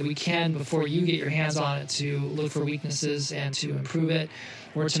everything that we can before you get your hands on it to look for weaknesses and to improve it,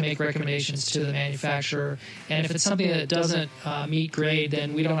 or to make recommendations to the manufacturer. And if it's something that doesn't meet grade,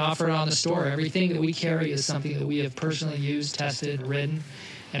 then we don't offer it on the store. Everything that we carry is something that we have personally used, tested, ridden,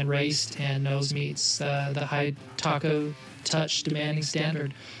 and raced, and knows meets the high Taco Touch demanding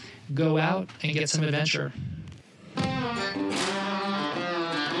standard. Go out and get some adventure.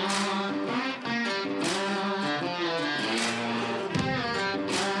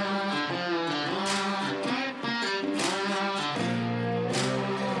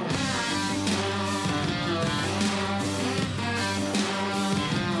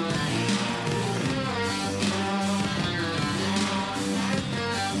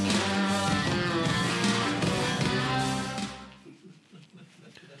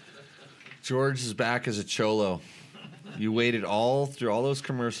 George is back as a Cholo. You waited through all those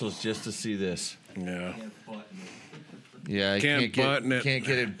commercials just to see this. Yeah. Yeah, he Can't button it. Can't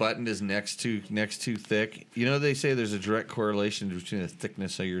get it buttoned. His neck's too thick. You know, they say there's a direct correlation between the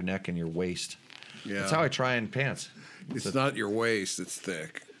thickness of your neck and your waist. Yeah. That's how I try in pants. It's not your waist that's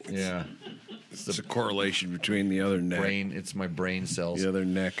thick. Yeah, It's a correlation between the other neck. it's my brain cells. The other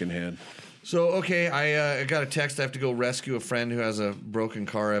neck and head. So, okay, I got a text. I have to go rescue a friend who has a broken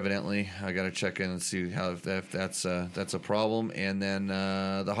car, evidently. I got to check in and see if that's a problem. And then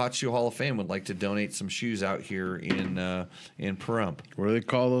the Hot Shoe Hall of Fame would like to donate some shoes out here in Pahrump. What do they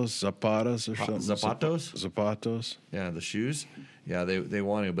call those? Zapatas or something? Zapatos? Zapatos? Yeah, the shoes. Yeah, they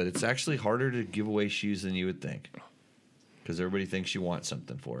want to, but it's actually harder to give away shoes than you would think, because everybody thinks you want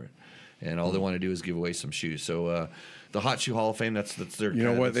something for it, and all they want to do is give away some shoes. So the Hot Shoe Hall of Fame, that's their You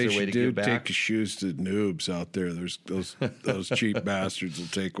know what they way should to do? give back. Take the shoes to noobs out there. There's those cheap bastards will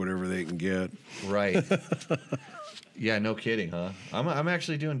take whatever they can get. Right. Yeah, no kidding, huh? I'm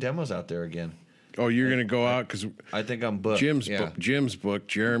actually doing demos out there again. Oh, you're going to go out because I think I'm booked. Jim's booked.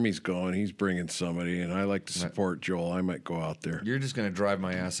 Jeremy's going. He's bringing somebody, and I like to support Joel. I might go out there. You're just going to drive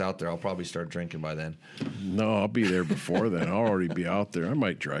my ass out there. I'll probably start drinking by then. No, I'll be there before then. I'll already be out there. I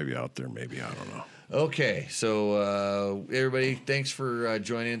might drive you out there, maybe. I don't know. Okay, so everybody, thanks for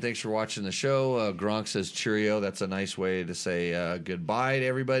joining in. Thanks for watching the show. Gronk says cheerio. That's a nice way to say goodbye to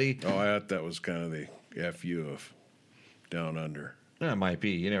everybody. Oh, I thought that was kind of the FU of Down Under. That might be.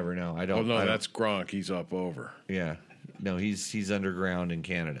 You never know. I Oh, don't. no, I don't- that's Gronk. He's up over. Yeah. No, he's underground in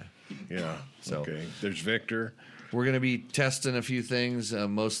Canada. Yeah. So- Okay. There's Victor. we're going to be testing a few things,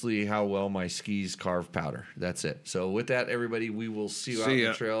 mostly how well my skis carve powder. That's it. So with that, everybody, we will see you out on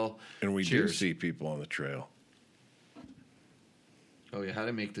the trail. And we Cheers. do see people on the trail. Oh, yeah. How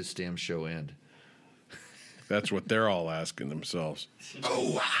to make this damn show end? That's what they're all asking themselves.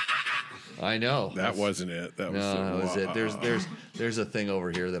 I know. That wasn't it. That was that was it. There's a thing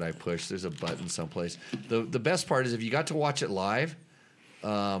over here that I push. There's a button someplace. The best part is if you got to watch it live,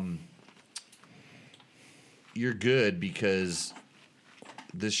 you're good because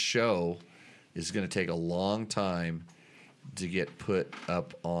this show is going to take a long time to get put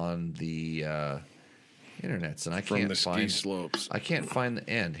up on the internets, and I from can't the ski find slopes. I can't find the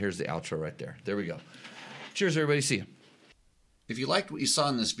end. Here's the outro right there. There we go. Cheers, everybody. See you. If you liked what you saw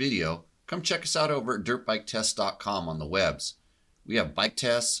in this video, come check us out over at dirtbiketest.com on the webs. We have bike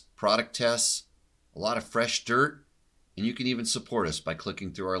tests, product tests, a lot of fresh dirt, and you can even support us by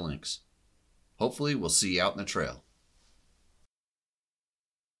clicking through our links. Hopefully, we'll see you out in the trail.